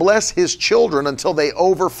 wants to bless His children until they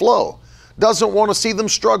overflow? Doesn't want to see them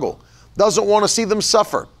struggle, doesn't want to see them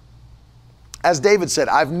suffer. As David said,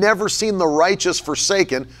 I've never seen the righteous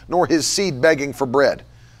forsaken, nor his seed begging for bread.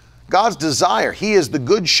 God's desire, He is the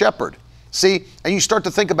good shepherd. See, and you start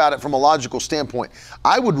to think about it from a logical standpoint.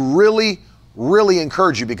 I would really, really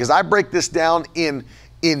encourage you, because I break this down in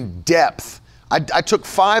depth. I took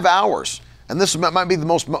 5 hours, and this might be the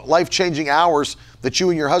most life-changing hours that you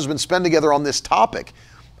and your husband spend together on this topic.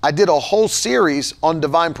 I did a whole series on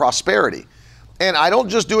divine prosperity. And I don't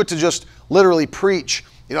just do it to just literally preach,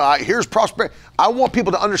 here's prosperity. I want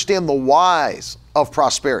people to understand the whys of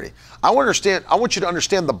prosperity. I want you to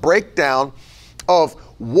understand the breakdown of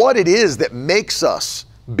what it is that makes us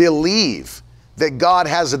believe that God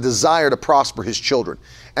has a desire to prosper His children.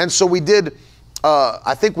 And so we did,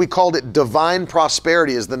 I think we called it Divine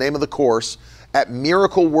Prosperity is the name of the course at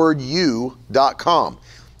miraclewordu.com.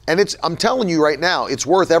 And I'm telling you right now, it's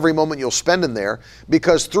worth every moment you'll spend in there,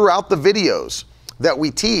 because throughout the videos that we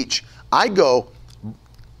teach, I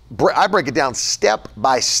break it down step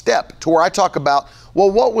by step to where I talk about, well,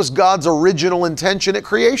 what was God's original intention at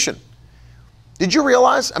creation? Did you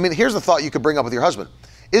realize? Here's the thought you could bring up with your husband.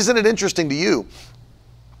 Isn't it interesting to you?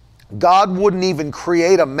 God wouldn't even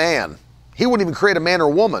create a man. He wouldn't even create a man or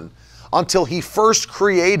woman until He first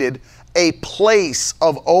created a place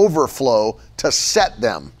of overflow to set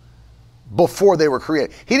them before they were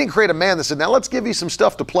created. He didn't create a man that said, now let's give you some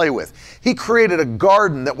stuff to play with. He created a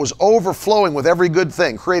garden that was overflowing with every good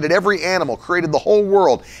thing, created every animal, created the whole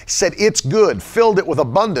world, said it's good, filled it with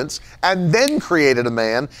abundance, and then created a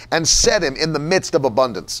man and set him in the midst of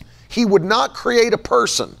abundance. He would not create a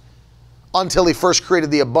person until He first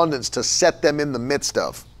created the abundance to set them in the midst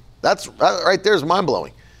of. That right there is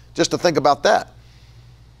mind-blowing, just to think about that.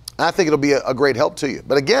 And I think it'll be a great help to you.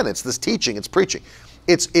 But again, it's this teaching, it's preaching.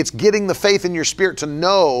 It's getting the faith in your spirit to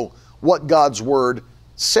know what God's Word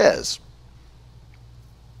says.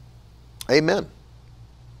 Amen.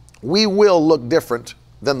 We will look different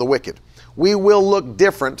than the wicked. We will look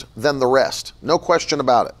different than the rest. No question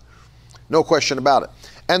about it. No question about it.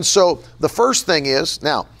 And so the first thing is,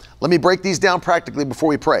 now, let me break these down practically before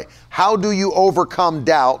we pray. How do you overcome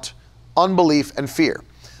doubt, unbelief, and fear?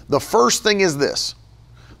 The first thing is this.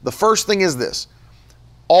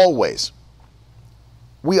 Always.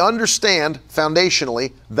 We understand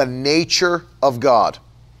foundationally the nature of God.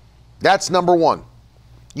 That's number one.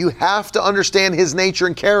 You have to understand His nature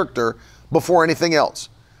and character before anything else.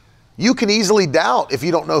 You can easily doubt if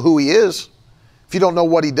you don't know who He is, if you don't know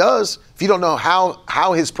what He does, if you don't know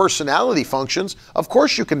how His personality functions. Of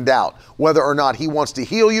course you can doubt whether or not He wants to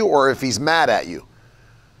heal you or if He's mad at you,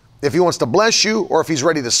 if He wants to bless you or if He's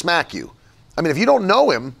ready to smack you. If you don't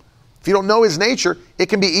know Him, if you don't know His nature, it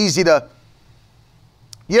can be easy to...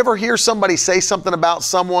 You ever hear somebody say something about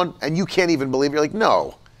someone and you can't even believe it? You're like,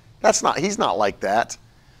 no, he's not like that.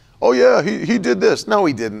 Oh yeah, he did this. No,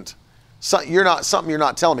 he didn't. Something you're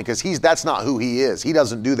not telling me, because that's not who he is. He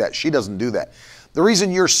doesn't do that. She doesn't do that. The reason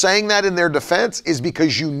you're saying that in their defense is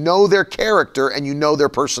because you know their character and you know their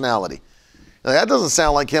personality. Now, that doesn't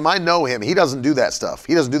sound like him. I know him. He doesn't do that stuff.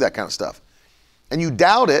 He doesn't do that kind of stuff. And you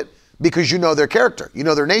doubt it because you know their character, you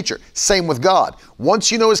know their nature. Same with God.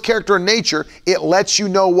 Once you know His character and nature, it lets you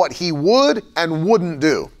know what He would and wouldn't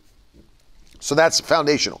do. So that's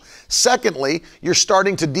foundational. Secondly, you're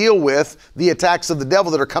starting to deal with the attacks of the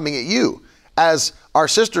devil that are coming at you. As our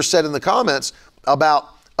sister said in the comments about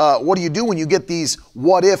what do you do when you get these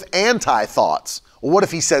what if anti-thoughts? Well, what if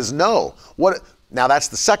he says no? Now that's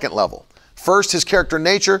the second level. First, his character and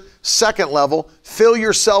nature. Second level, fill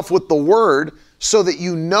yourself with the word so that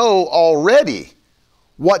you know already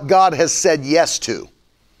what God has said yes to.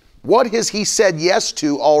 What has he said yes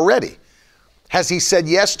to already? Has he said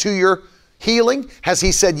yes to your healing? Has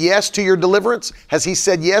he said yes to your deliverance? Has he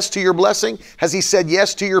said yes to your blessing? Has he said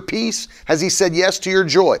yes to your peace? Has he said yes to your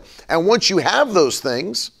joy? And once you have those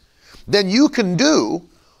things, then you can do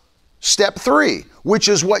step 3, which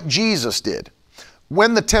is what Jesus did.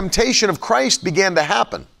 When the temptation of Christ began to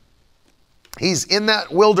happen, he's in that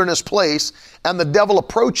wilderness place and the devil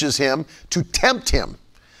approaches him to tempt him.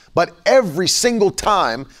 But every single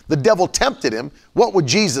time the devil tempted him, what would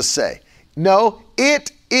Jesus say? No,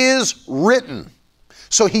 it is written.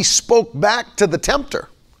 So he spoke back to the tempter.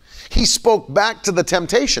 He spoke back to the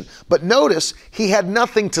temptation. But notice, he had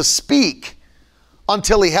nothing to speak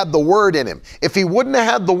until he had the word in him. If he wouldn't have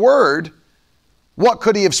had the word, what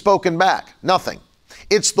could he have spoken back? Nothing.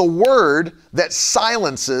 It's the word that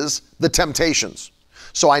silences the temptations.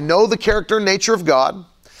 So I know the character and nature of God.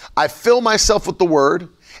 I fill myself with the word,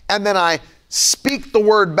 and then I speak the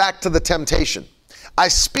word back to the temptation. I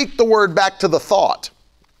speak the word back to the thought,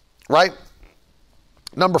 right?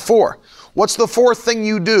 Number 4, what's the 4th thing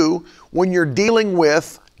you do when you're dealing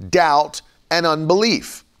with doubt and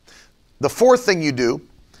unbelief? The 4th thing you do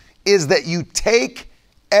is that you take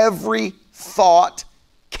every thought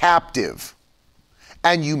captive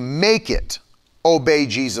and you make it obey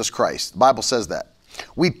Jesus Christ. The Bible says that.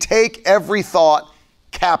 We take every thought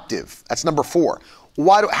captive. That's number 4.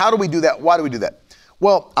 How do we do that? Why do we do that?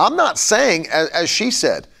 Well, I'm not saying, as she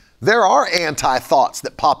said, there are anti-thoughts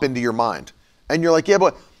that pop into your mind. And you're like, yeah,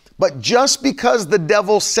 but just because the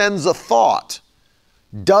devil sends a thought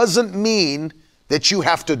doesn't mean that you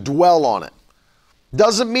have to dwell on it.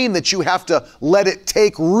 Doesn't mean that you have to let it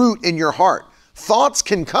take root in your heart. Thoughts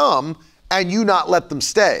can come and you not let them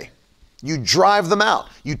stay. You drive them out.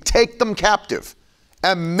 You take them captive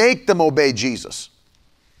and make them obey Jesus.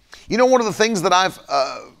 You know, one of the things that I've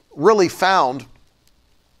really found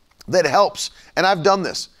that helps, and I've done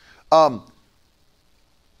this,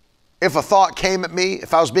 if a thought came at me,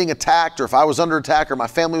 if I was being attacked or if I was under attack or my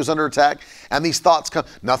family was under attack and these thoughts come,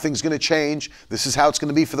 nothing's going to change. This is how it's going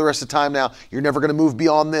to be for the rest of the time now. You're never going to move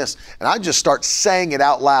beyond this. And I just start saying it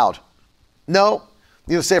out loud. No.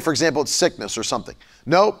 Say, for example, it's sickness or something.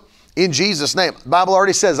 No. In Jesus' name. The Bible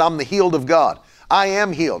already says I'm the healed of God. I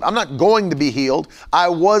am healed. I'm not going to be healed. I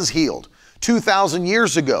was healed. 2,000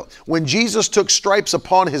 years ago, when Jesus took stripes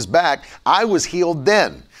upon his back, I was healed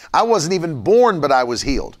then. I wasn't even born, but I was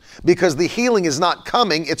healed because the healing is not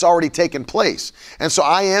coming. It's already taken place. And so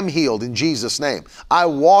I am healed in Jesus' name. I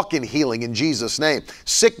walk in healing in Jesus' name.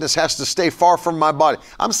 Sickness has to stay far from my body.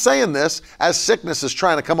 I'm saying this as sickness is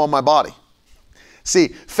trying to come on my body. See,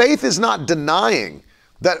 faith is not denying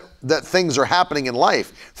that things are happening in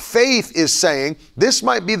life. Faith is saying, this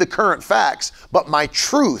might be the current facts, but my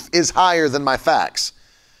truth is higher than my facts.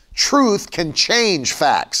 Truth can change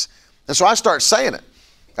facts. And so I start saying it.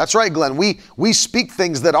 That's right, Glenn. We speak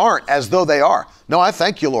things that aren't as though they are. No, I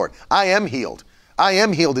thank you, Lord. I am healed. I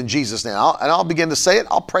am healed in Jesus' name. And I'll begin to say it.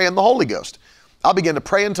 I'll pray in the Holy Ghost. I'll begin to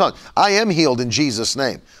pray in tongues. I am healed in Jesus'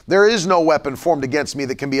 name. There is no weapon formed against me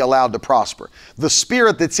that can be allowed to prosper. The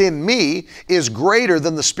spirit that's in me is greater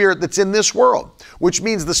than the spirit that's in this world, which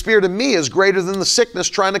means the spirit in me is greater than the sickness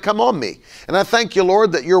trying to come on me. And I thank you,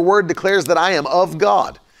 Lord, that your word declares that I am of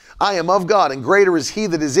God. I am of God, and greater is he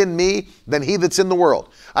that is in me than he that's in the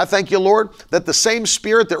world. I thank you, Lord, that the same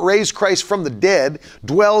spirit that raised Christ from the dead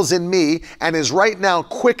dwells in me and is right now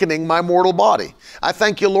quickening my mortal body. I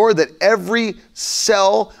thank you, Lord, that every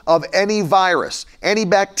cell of any virus, any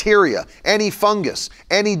bacteria, any fungus,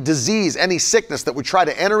 any disease, any sickness that would try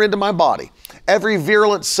to enter into my body, every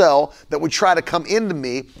virulent cell that would try to come into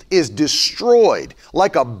me is destroyed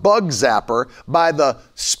like a bug zapper by the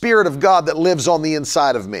Spirit of God that lives on the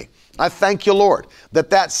inside of me. I thank you, Lord,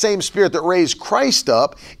 that same spirit that raised Christ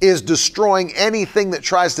up is destroying anything that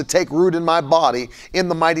tries to take root in my body in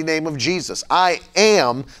the mighty name of Jesus. I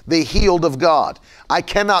am the healed of God. I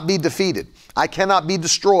cannot be defeated. I cannot be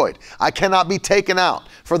destroyed. I cannot be taken out.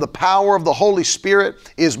 For the power of the Holy Spirit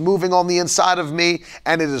is moving on the inside of me,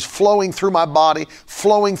 and it is flowing through my body,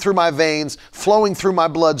 flowing through my veins, flowing through my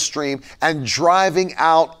bloodstream, and driving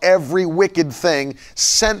out every wicked thing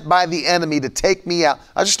sent by the enemy to take me out.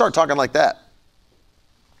 I just start talking like that.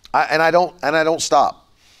 I don't stop.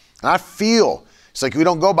 And I feel, it's like we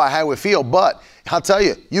don't go by how we feel, but I'll tell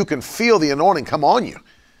you, you can feel the anointing come on you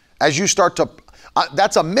as you start to.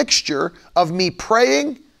 That's a mixture of me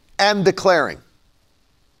praying and declaring,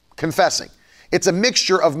 confessing. It's a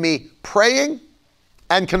mixture of me praying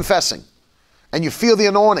and confessing. And you feel the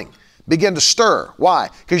anointing begin to stir. Why?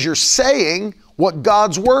 Because you're saying what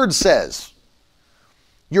God's word says.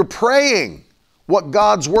 You're praying what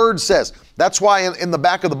God's word says. That's why in the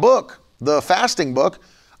back of the book, the fasting book,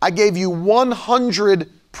 I gave you 100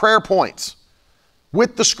 prayer points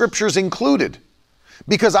with the scriptures included,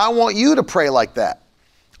 because I want you to pray like that.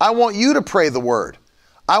 I want you to pray the word.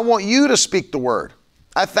 I want you to speak the word.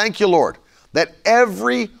 I thank you, Lord, that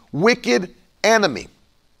every wicked enemy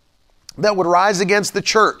that would rise against the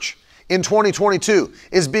church in 2022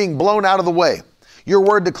 is being blown out of the way. Your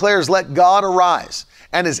word declares, let God arise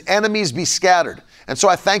and his enemies be scattered. And so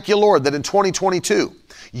I thank you, Lord, that in 2022,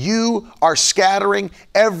 you are scattering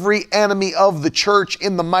every enemy of the church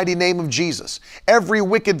in the mighty name of Jesus. Every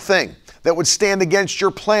wicked thing that would stand against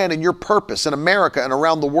your plan and your purpose in America and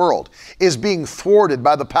around the world is being thwarted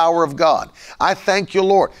by the power of God. I thank you,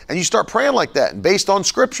 Lord. And you start praying like that and based on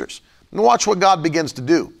scriptures. And watch what God begins to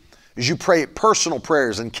do as you pray personal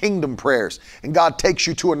prayers and kingdom prayers, and God takes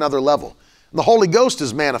you to another level. And the Holy Ghost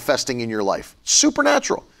is manifesting in your life.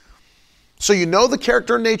 Supernatural. So you know the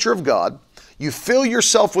character and nature of God. You fill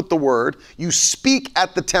yourself with the word. You speak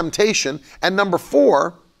at the temptation. And number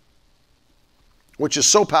 4, which is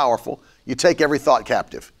so powerful, you take every thought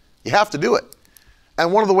captive. You have to do it.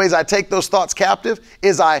 And one of the ways I take those thoughts captive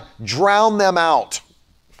is I drown them out.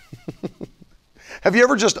 Have you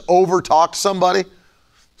ever just over-talked somebody?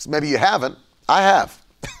 Maybe you haven't. I have.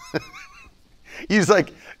 You just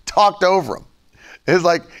like talked over them. It's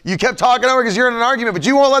like you kept talking over because you're in an argument, but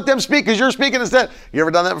you won't let them speak because you're speaking instead. You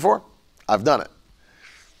ever done that before? I've done it.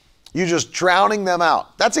 You're just drowning them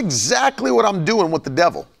out. That's exactly what I'm doing with the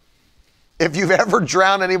devil. If you've ever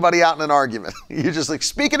drowned anybody out in an argument, you're just like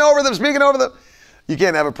speaking over them. You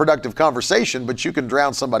can't have a productive conversation, but you can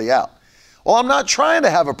drown somebody out. Well, I'm not trying to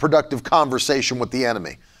have a productive conversation with the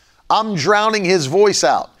enemy. I'm drowning his voice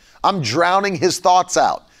out. I'm drowning his thoughts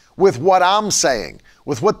out with what I'm saying,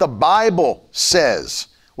 with what the Bible says,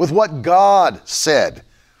 with what God said.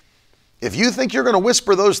 If you think you're going to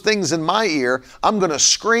whisper those things in my ear, I'm going to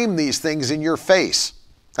scream these things in your face.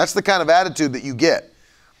 That's the kind of attitude that you get.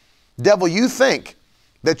 Devil, you think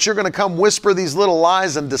that you're going to come whisper these little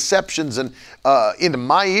lies and deceptions and into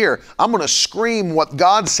my ear. I'm going to scream what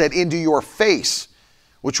God said into your face,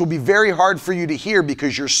 which will be very hard for you to hear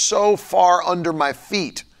because you're so far under my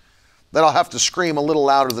feet that I'll have to scream a little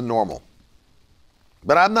louder than normal.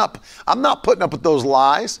 But I'm not putting up with those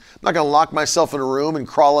lies. I'm not going to lock myself in a room and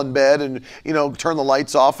crawl in bed and, turn the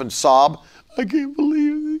lights off and sob. I can't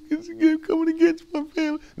believe this is coming against my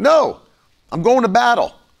family. No, I'm going to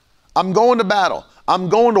battle. I'm going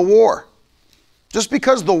to war. Just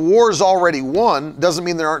because the war's already won doesn't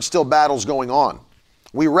mean there aren't still battles going on.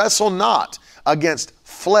 We wrestle not against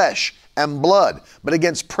flesh and blood, but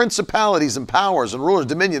against principalities and powers and rulers,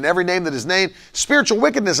 dominion, every name that is named, spiritual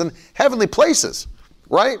wickedness in heavenly places,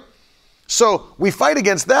 right? So we fight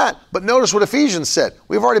against that, but notice what Ephesians said.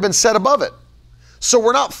 We've already been set above it. So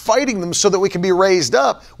we're not fighting them so that we can be raised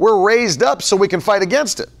up. We're raised up so we can fight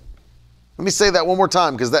against it. Let me say that one more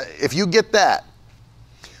time, because if you get that,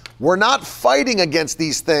 we're not fighting against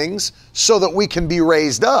these things so that we can be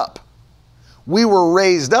raised up. We were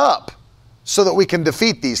raised up so that we can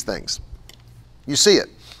defeat these things. You see it.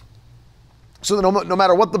 So that no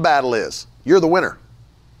matter what the battle is, you're the winner.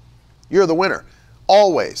 You're the winner.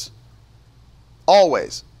 Always.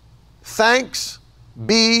 Always. Thanks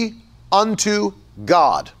be unto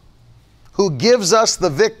God, who gives us the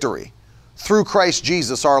victory through Christ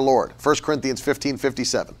Jesus our Lord. 1 Corinthians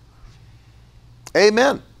 15:57.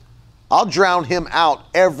 Amen. I'll drown him out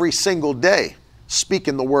every single day,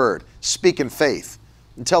 speaking the word, speaking faith,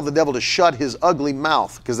 and tell the devil to shut his ugly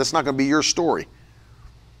mouth, because that's not going to be your story.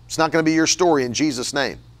 It's not going to be your story in Jesus'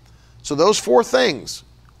 name. So those 4 things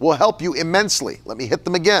will help you immensely. Let me hit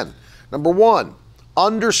them again. Number 1,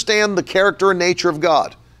 understand the character and nature of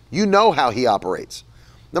God. You know how he operates.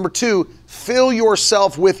 Number 2, fill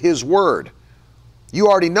yourself with his word. You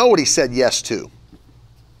already know what he said yes to.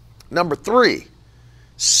 Number 3,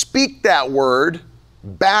 speak that word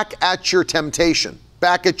back at your temptation,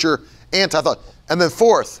 back at your anti-thought. And then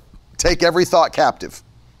 4th, take every thought captive.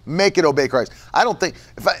 Make it obey Christ.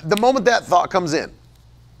 The moment that thought comes in,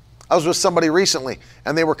 I was with somebody recently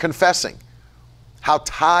and they were confessing how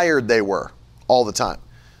tired they were all the time.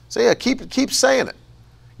 So yeah, keep saying it.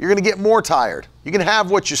 You're going to get more tired. You can have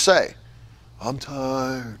what you say. I'm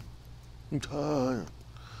tired.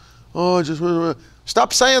 Oh,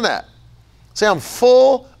 stop saying that. Say, I'm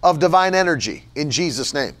full of divine energy in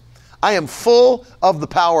Jesus' name. I am full of the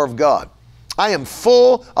power of God. I am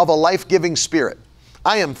full of a life-giving spirit.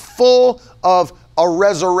 I am full of a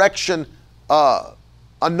resurrection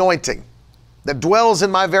anointing. that dwells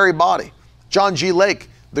in my very body. John G. Lake,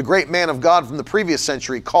 the great man of God from the previous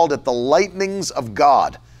century, called it the lightnings of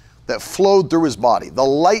God that flowed through his body. The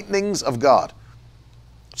lightnings of God.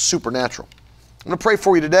 Supernatural. I'm going to pray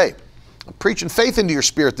for you today. I'm preaching faith into your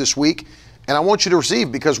spirit this week, and I want you to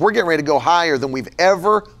receive, because we're getting ready to go higher than we've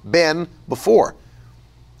ever been before.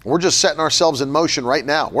 We're just setting ourselves in motion right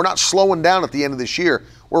now. We're not slowing down at the end of this year.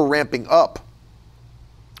 We're ramping up.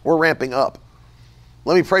 We're ramping up.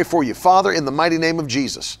 Let me pray for you. Father, in the mighty name of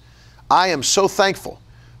Jesus, I am so thankful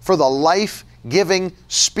for the life-giving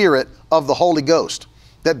Spirit of the Holy Ghost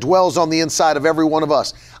that dwells on the inside of every one of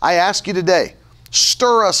us. I ask you today,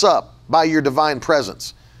 stir us up by your divine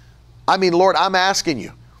presence. I mean, Lord, I'm asking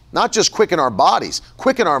you, not just quicken our bodies,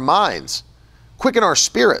 quicken our minds, quicken our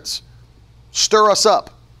spirits. Stir us up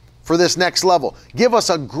for this next level. Give us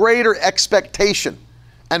a greater expectation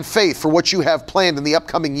and faith for what you have planned in the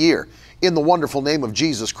upcoming year. In the wonderful name of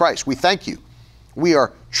Jesus Christ, we thank you. We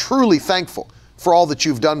are truly thankful for all that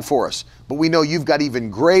you've done for us, but we know you've got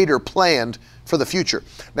even greater planned for the future.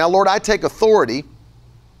 Now, Lord, I take authority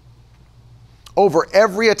over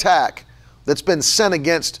every attack that's been sent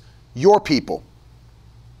against your people.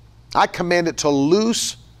 I command it to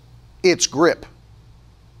loose its grip.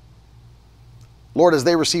 Lord, as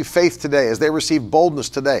they receive faith today, as they receive boldness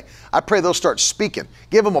today, I pray they'll start speaking.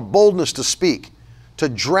 Give them a boldness to speak, to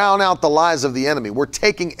drown out the lies of the enemy. We're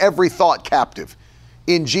taking every thought captive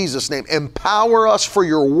in Jesus' name. Empower us for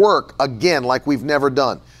your work again like we've never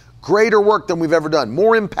done. Greater work than we've ever done.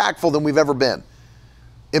 More impactful than we've ever been.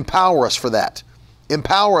 Empower us for that.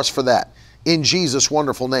 Empower us for that in Jesus'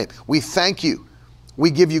 wonderful name. We thank you. We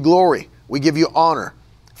give you glory. We give you honor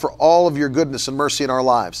for all of your goodness and mercy in our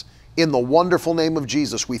lives. In the wonderful name of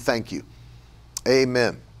Jesus, we thank you.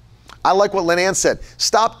 Amen. I like what Lenan said.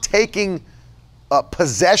 Stop taking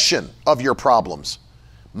possession of your problems.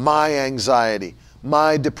 My anxiety,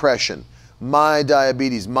 my depression, my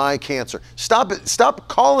diabetes, my cancer. Stop it. Stop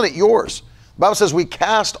calling it yours. The Bible says we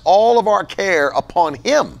cast all of our care upon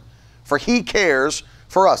him, for he cares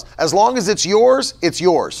for us. As long as it's yours, it's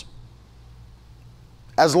yours.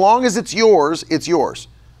 As long as it's yours, it's yours.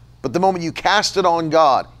 But the moment you cast it on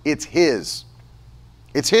God, it's his.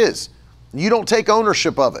 It's his. You don't take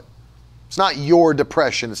ownership of it. It's not your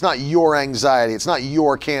depression. It's not your anxiety. It's not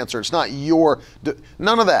your cancer. It's not your...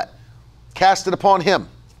 None of that. Cast it upon him.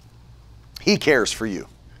 He cares for you.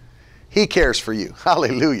 He cares for you.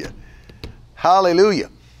 Hallelujah. Hallelujah.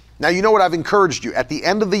 Now, you know what I've encouraged you. At the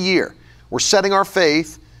end of the year, we're setting our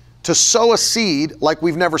faith to sow a seed like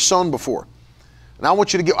we've never sown before. And I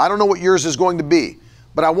want you to get... I don't know what yours is going to be,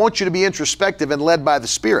 but I want you to be introspective and led by the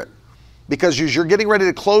Spirit. Because as you're getting ready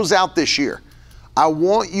to close out this year, I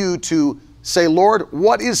want you to say, Lord,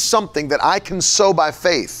 what is something that I can sow by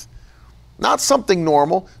faith? Not something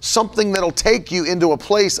normal, something that'll take you into a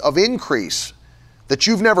place of increase that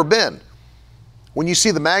you've never been. When you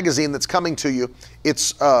see the magazine that's coming to you,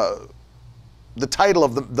 it's the title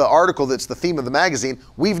of the article that's the theme of the magazine,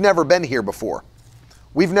 We've Never Been Here Before.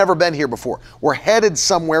 We've never been here before. We're headed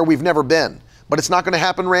somewhere we've never been, but it's not going to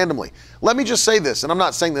happen randomly. Let me just say this, and I'm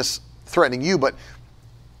not saying this threatening you, but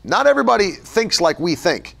not everybody thinks like we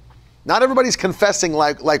think. Not everybody's confessing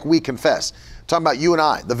like we confess. I'm talking about you and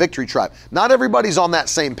I, the Victory Tribe. Not everybody's on that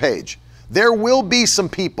same page. There will be some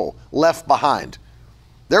people left behind.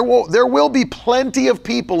 There will be plenty of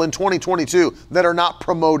people in 2022 that are not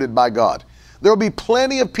promoted by God. There will be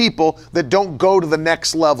plenty of people that don't go to the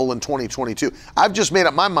next level in 2022. I've just made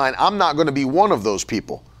up my mind, I'm not going to be one of those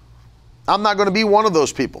people. I'm not going to be one of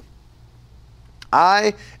those people.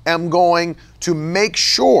 I am going to make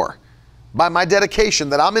sure by my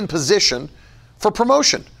dedication that I'm in position for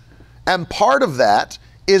promotion. And part of that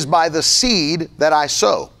is by the seed that I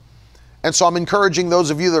sow. And so I'm encouraging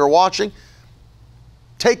those of you that are watching,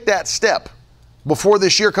 take that step before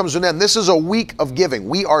this year comes to an end. This is a week of giving.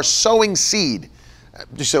 We are sowing seed.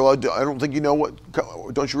 You say, well, I don't think you know what,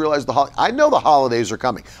 don't you realize I know the holidays are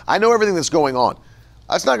coming. I know everything that's going on.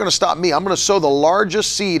 That's not going to stop me. I'm going to sow the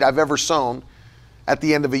largest seed I've ever sown at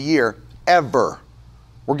the end of a year, ever.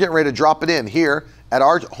 We're getting ready to drop it in here at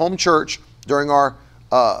our home church during our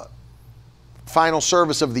final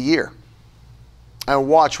service of the year. And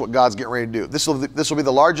watch what God's getting ready to do. This will be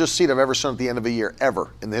the largest seed I've ever sown at the end of a year, ever,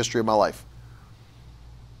 in the history of my life.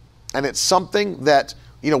 And it's something that,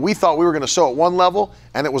 we thought we were going to sow at one level,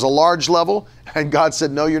 and it was a large level, and God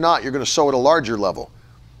said, no, you're not. You're going to sow at a larger level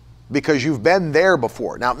because you've been there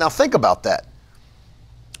before. Now think about that.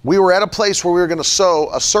 We were at a place where we were going to sow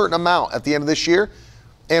a certain amount at the end of this year,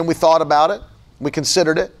 and we thought about it, we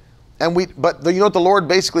considered it, but you know what the Lord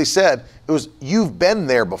basically said? It was, you've been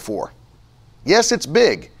there before. Yes, it's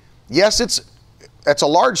big. Yes, it's That's a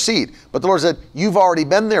large seed. But the Lord said, you've already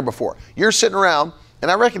been there before. You're sitting around,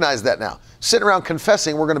 and I recognize that now, sitting around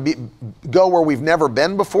confessing we're going to go where we've never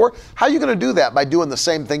been before. How are you going to do that? By doing the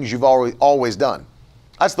same things you've always done.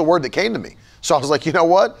 That's the word that came to me. So I was like, you know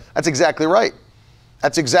what? That's exactly right.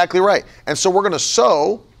 That's exactly right. And so we're going to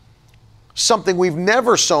sow something we've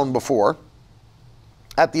never sown before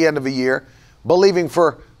at the end of a year, believing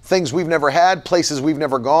for things we've never had, places we've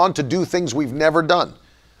never gone, to do things we've never done.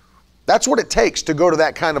 That's what it takes to go to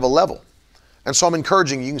that kind of a level. And so I'm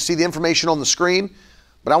encouraging you. You can see the information on the screen,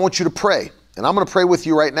 but I want you to pray. And I'm going to pray with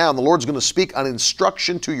you right now, and the Lord's going to speak an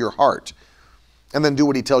instruction to your heart and then do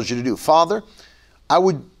what he tells you to do. Father,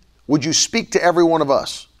 would you speak to every one of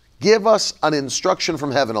us? Give us an instruction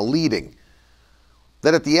from heaven, a leading,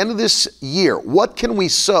 that at the end of this year, what can we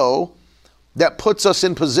sow that puts us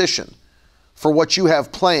in position for what you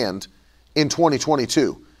have planned in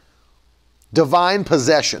 2022? Divine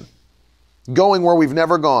possession, going where we've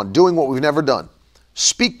never gone, doing what we've never done.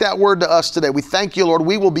 Speak that word to us today. We thank you, Lord.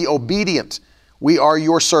 We will be obedient. We are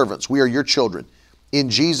your servants. We are your children. In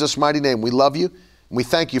Jesus' mighty name, we love you. And we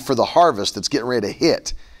thank you for the harvest that's getting ready to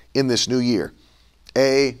hit in this new year.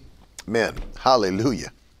 Amen.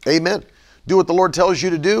 Hallelujah. Amen. Do what the Lord tells you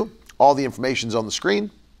to do. All the information's on the screen.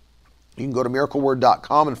 You can go to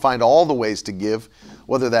miracleword.com and find all the ways to give,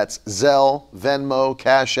 whether that's Zelle, Venmo,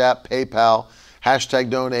 Cash App, PayPal,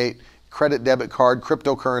 #donate, credit, debit card,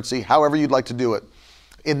 cryptocurrency, however you'd like to do it.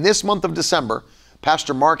 In this month of December,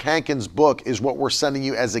 Pastor Mark Hankins' book is what we're sending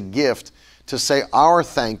you as a gift to say our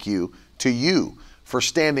thank you to you for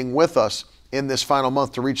standing with us in this final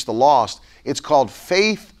month to reach the lost. It's called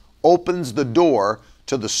Faith Opens the Door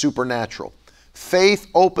to the Supernatural. Faith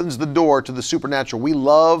opens the door to the supernatural. We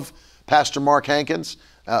love Pastor Mark Hankins,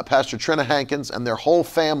 Pastor Trina Hankins, and their whole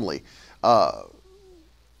family.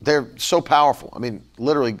 They're so powerful. I mean,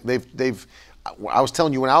 literally, I was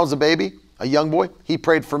telling you, when I was a baby, a young boy, he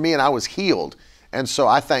prayed for me and I was healed. And so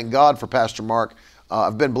I thank God for Pastor Mark.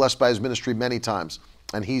 I've been blessed by his ministry many times,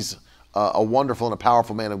 and he's a wonderful and a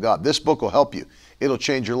powerful man of God. This book will help you. It'll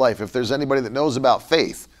change your life. If there's anybody that knows about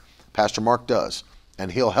faith, Pastor Mark does,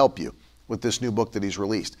 and he'll help you with this new book that he's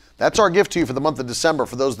released. That's our gift to you for the month of December,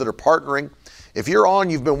 for those that are partnering. If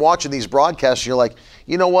you've been watching these broadcasts, and you're like,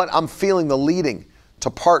 you know what, I'm feeling the leading to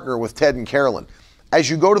partner with Ted and Carolyn. As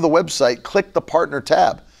you go to the website, click the partner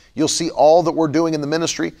tab. You'll see all that we're doing in the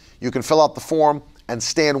ministry. You can fill out the form and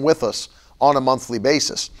stand with us on a monthly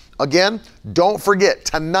basis. Again, don't forget,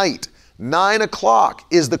 tonight, 9 o'clock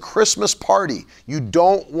is the Christmas party. You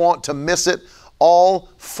don't want to miss it. All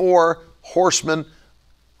 4 horsewomen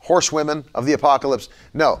of the apocalypse.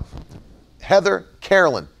 No, Heather,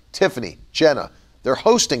 Carolyn, Tiffany, Jenna, they're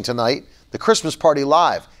hosting tonight the Christmas party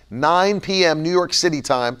live, 9 p.m. New York City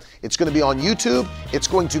time. It's going to be on YouTube. It's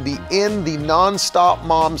going to be in the Nonstop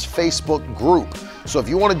Moms Facebook group. So if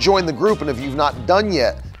you want to join the group, and if you've not done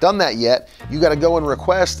that yet, you got to go and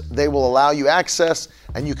request. They will allow you access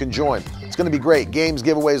and you can join. It's going to be great. Games,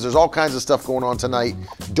 giveaways, there's all kinds of stuff going on tonight.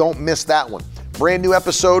 Don't miss that one. Brand new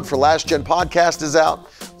episode for Last Gen Podcast is out.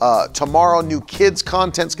 Tomorrow, new kids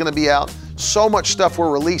content's going to be out. So much stuff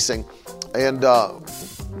we're releasing, and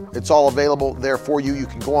it's all available there for you. You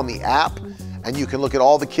can go on the app and you can look at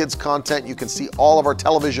all the kids content. You can see all of our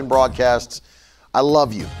television broadcasts. I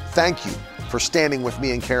love you. Thank you for standing with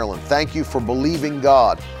me and Carolyn. Thank you for believing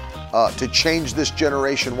God to change this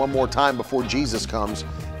generation one more time before Jesus comes.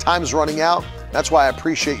 Time's running out. That's why I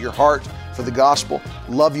appreciate your heart for the gospel.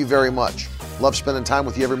 Love you very much. Love spending time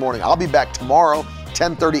with you every morning. I'll be back tomorrow,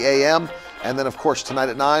 10:30 a.m. And then, of course, tonight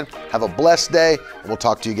at 9. Have a blessed day, and we'll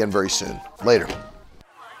talk to you again very soon. Later.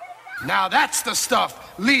 Now that's the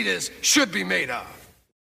stuff leaders should be made of.